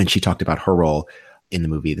there, and she talked about her role in the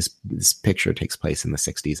movie. This picture takes place in the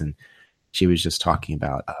 60s, and she was just talking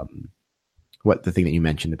about what the thing that you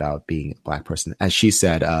mentioned about being a Black person. As she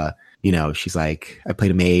said, she's like, I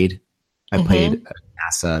played a maid, I played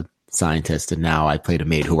a NASA scientist, and now I played a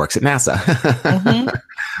maid who works at NASA,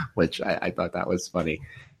 which I thought that was funny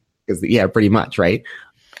because pretty much, right?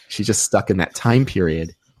 She's just stuck in that time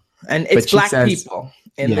period, and it's Black people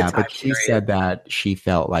in the time but she period. said that she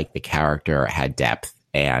felt like the character had depth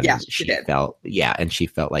and she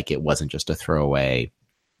felt like it wasn't just a throwaway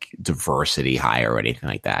diversity hire or anything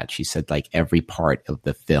like that. She said like every part in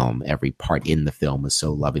the film was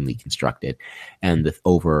so lovingly constructed, and the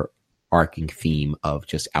overarching theme of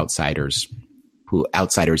just outsiders in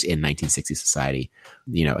 1960s society,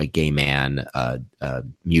 a gay man, a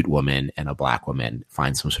mute woman, and a black woman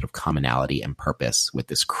find some sort of commonality and purpose with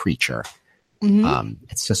this creature.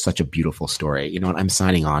 It's just such a beautiful story. You know what? I'm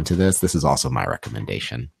signing on to this. This is also my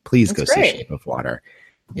recommendation. Please go see Shape of Water.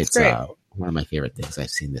 It's one of my favorite things I've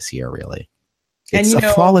seen this year, really. It's a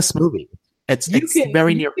flawless movie. It's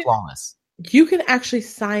very near flawless. You can actually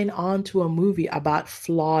sign on to a movie about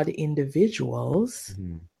flawed individuals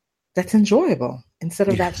that's enjoyable instead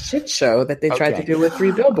of that shit show that they tried to do with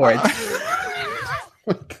 3 Billboards.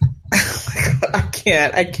 I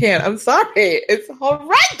can't. I'm sorry. It's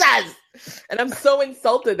horrendous. And I'm so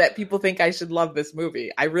insulted that people think I should love this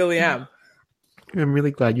movie. I really am. I'm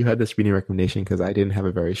really glad you had this reading recommendation because I didn't have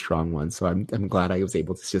a very strong one. So I'm glad I was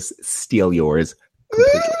able to just steal yours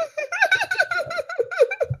completely.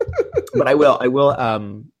 But I will. I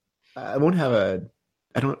won't have a.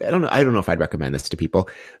 I don't know if I'd recommend this to people,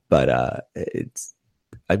 but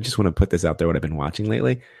I just want to put this out there. What I've been watching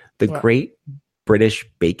lately, the Great British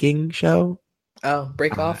Baking Show. Oh,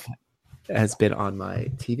 Break Off has been on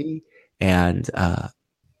my TV, and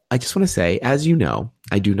I just want to say, as you know,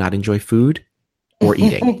 I do not enjoy food or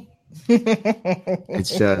eating.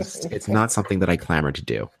 It's not something that I clamor to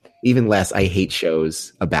do. Even less, I hate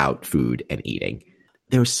shows about food and eating.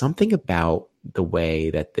 There's something about the way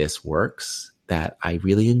that this works that I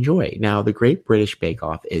really enjoy. Now, the Great British Bake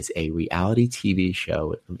Off is a reality TV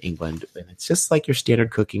show from England, and it's just like your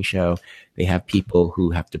standard cooking show. They have people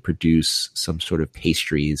who have to produce some sort of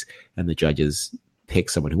pastries, and the judges pick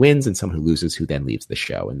someone who wins and someone who loses, who then leaves the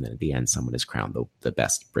show. And then at the end, someone is crowned the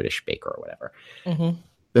best British baker or whatever.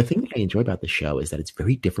 The thing that I enjoy about the show is that it's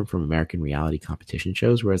very different from American reality competition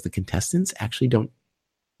shows, whereas the contestants actually don't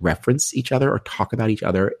reference each other or talk about each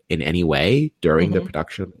other in any way during the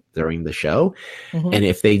production, during the show. And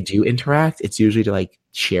if they do interact, it's usually to like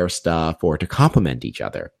share stuff or to compliment each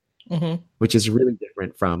other, which is really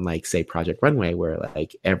different from like, say, Project Runway, where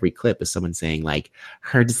like every clip is someone saying like,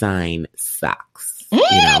 her design sucks,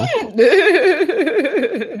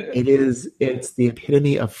 it's the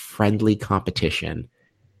epitome of friendly competition.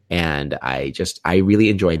 And I really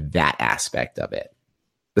enjoy that aspect of it.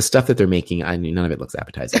 The stuff that they're making, I mean, none of it looks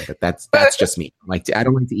appetizing, but that's just me. I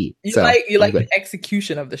don't like to eat. You like the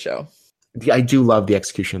execution of the show. I do love the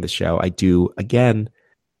execution of the show. I do. Again,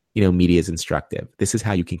 media is instructive. This is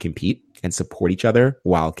how you can compete and support each other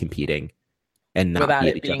while competing and not be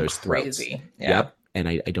at each other's throats. Yeah. Yep. And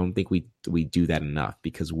I don't think we do that enough,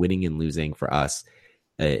 because winning and losing for us,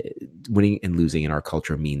 winning and losing in our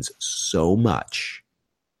culture means so much,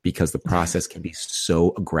 because the process can be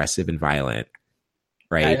so aggressive and violent.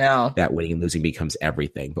 Right? I know. That winning and losing becomes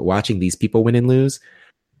everything. But watching these people win and lose,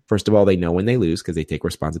 first of all, they know when they lose because they take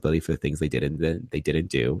responsibility for the things they did and they didn't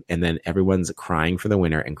do. And then everyone's crying for the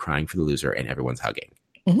winner and crying for the loser, and everyone's hugging.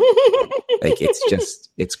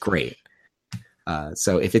 It's great.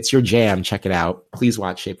 So if it's your jam, check it out. Please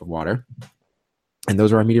watch Shape of Water. And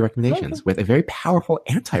those are our media recommendations with a very powerful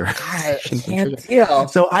anti-recommendation.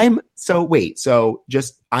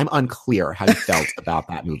 I'm unclear how you felt about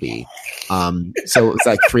that movie. So it's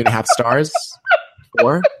like 3.5 stars,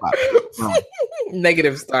 4? Wow.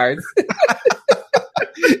 Negative stars.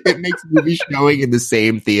 It makes movie showing in the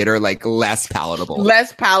same theater like less palatable.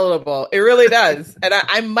 Less palatable. It really does. And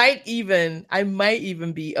I might even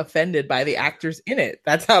be offended by the actors in it.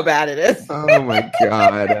 That's how bad it is. Oh my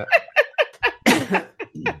God.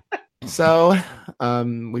 So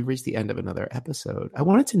we've reached the end of another episode. I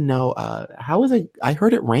wanted to know, how is it? I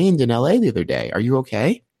heard it rained in LA the other day. Are you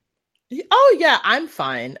okay? Oh yeah, I'm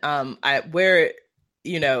fine. Where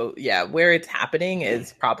it's happening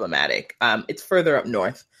is problematic. It's further up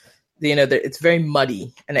north. It's very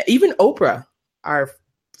muddy, and even Oprah, our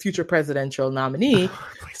future presidential nominee,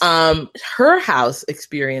 her house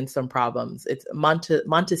experienced some problems. It's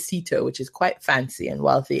Montecito, which is quite fancy and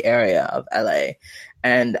wealthy area of LA,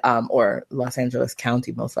 and or Los Angeles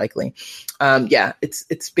County, most likely.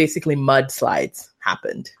 It's basically mudslides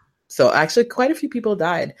happened. So actually, quite a few people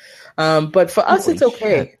died. But for us, it's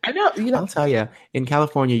okay. Shit. I know. I'll tell you, in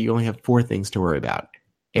California, you only have 4 things to worry about: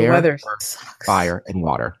 air, weather, fire, and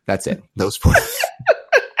water. That's it. Those 4.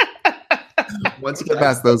 Once you get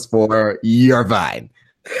past those 4, you're fine.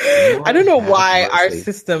 I don't know why our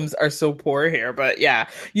systems are so poor here, but yeah,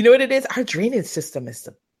 you know what it is? Our drainage system is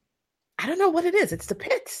I don't know what it is. It's the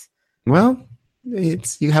pits. Well,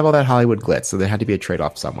 you have all that Hollywood glitz, so there had to be a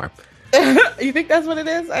trade-off somewhere. You think that's what it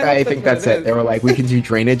is? I think that's it. They were like, we can do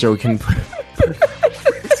drainage or we can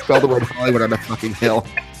spell the word Hollywood on a fucking hill.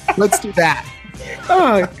 Let's do that.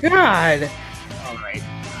 Oh, God.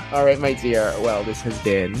 All right, my dear. Well, this has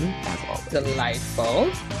been, as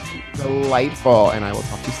always, delightful. And I will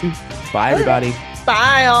talk to you soon. Bye, everybody.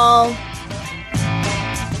 Bye, all.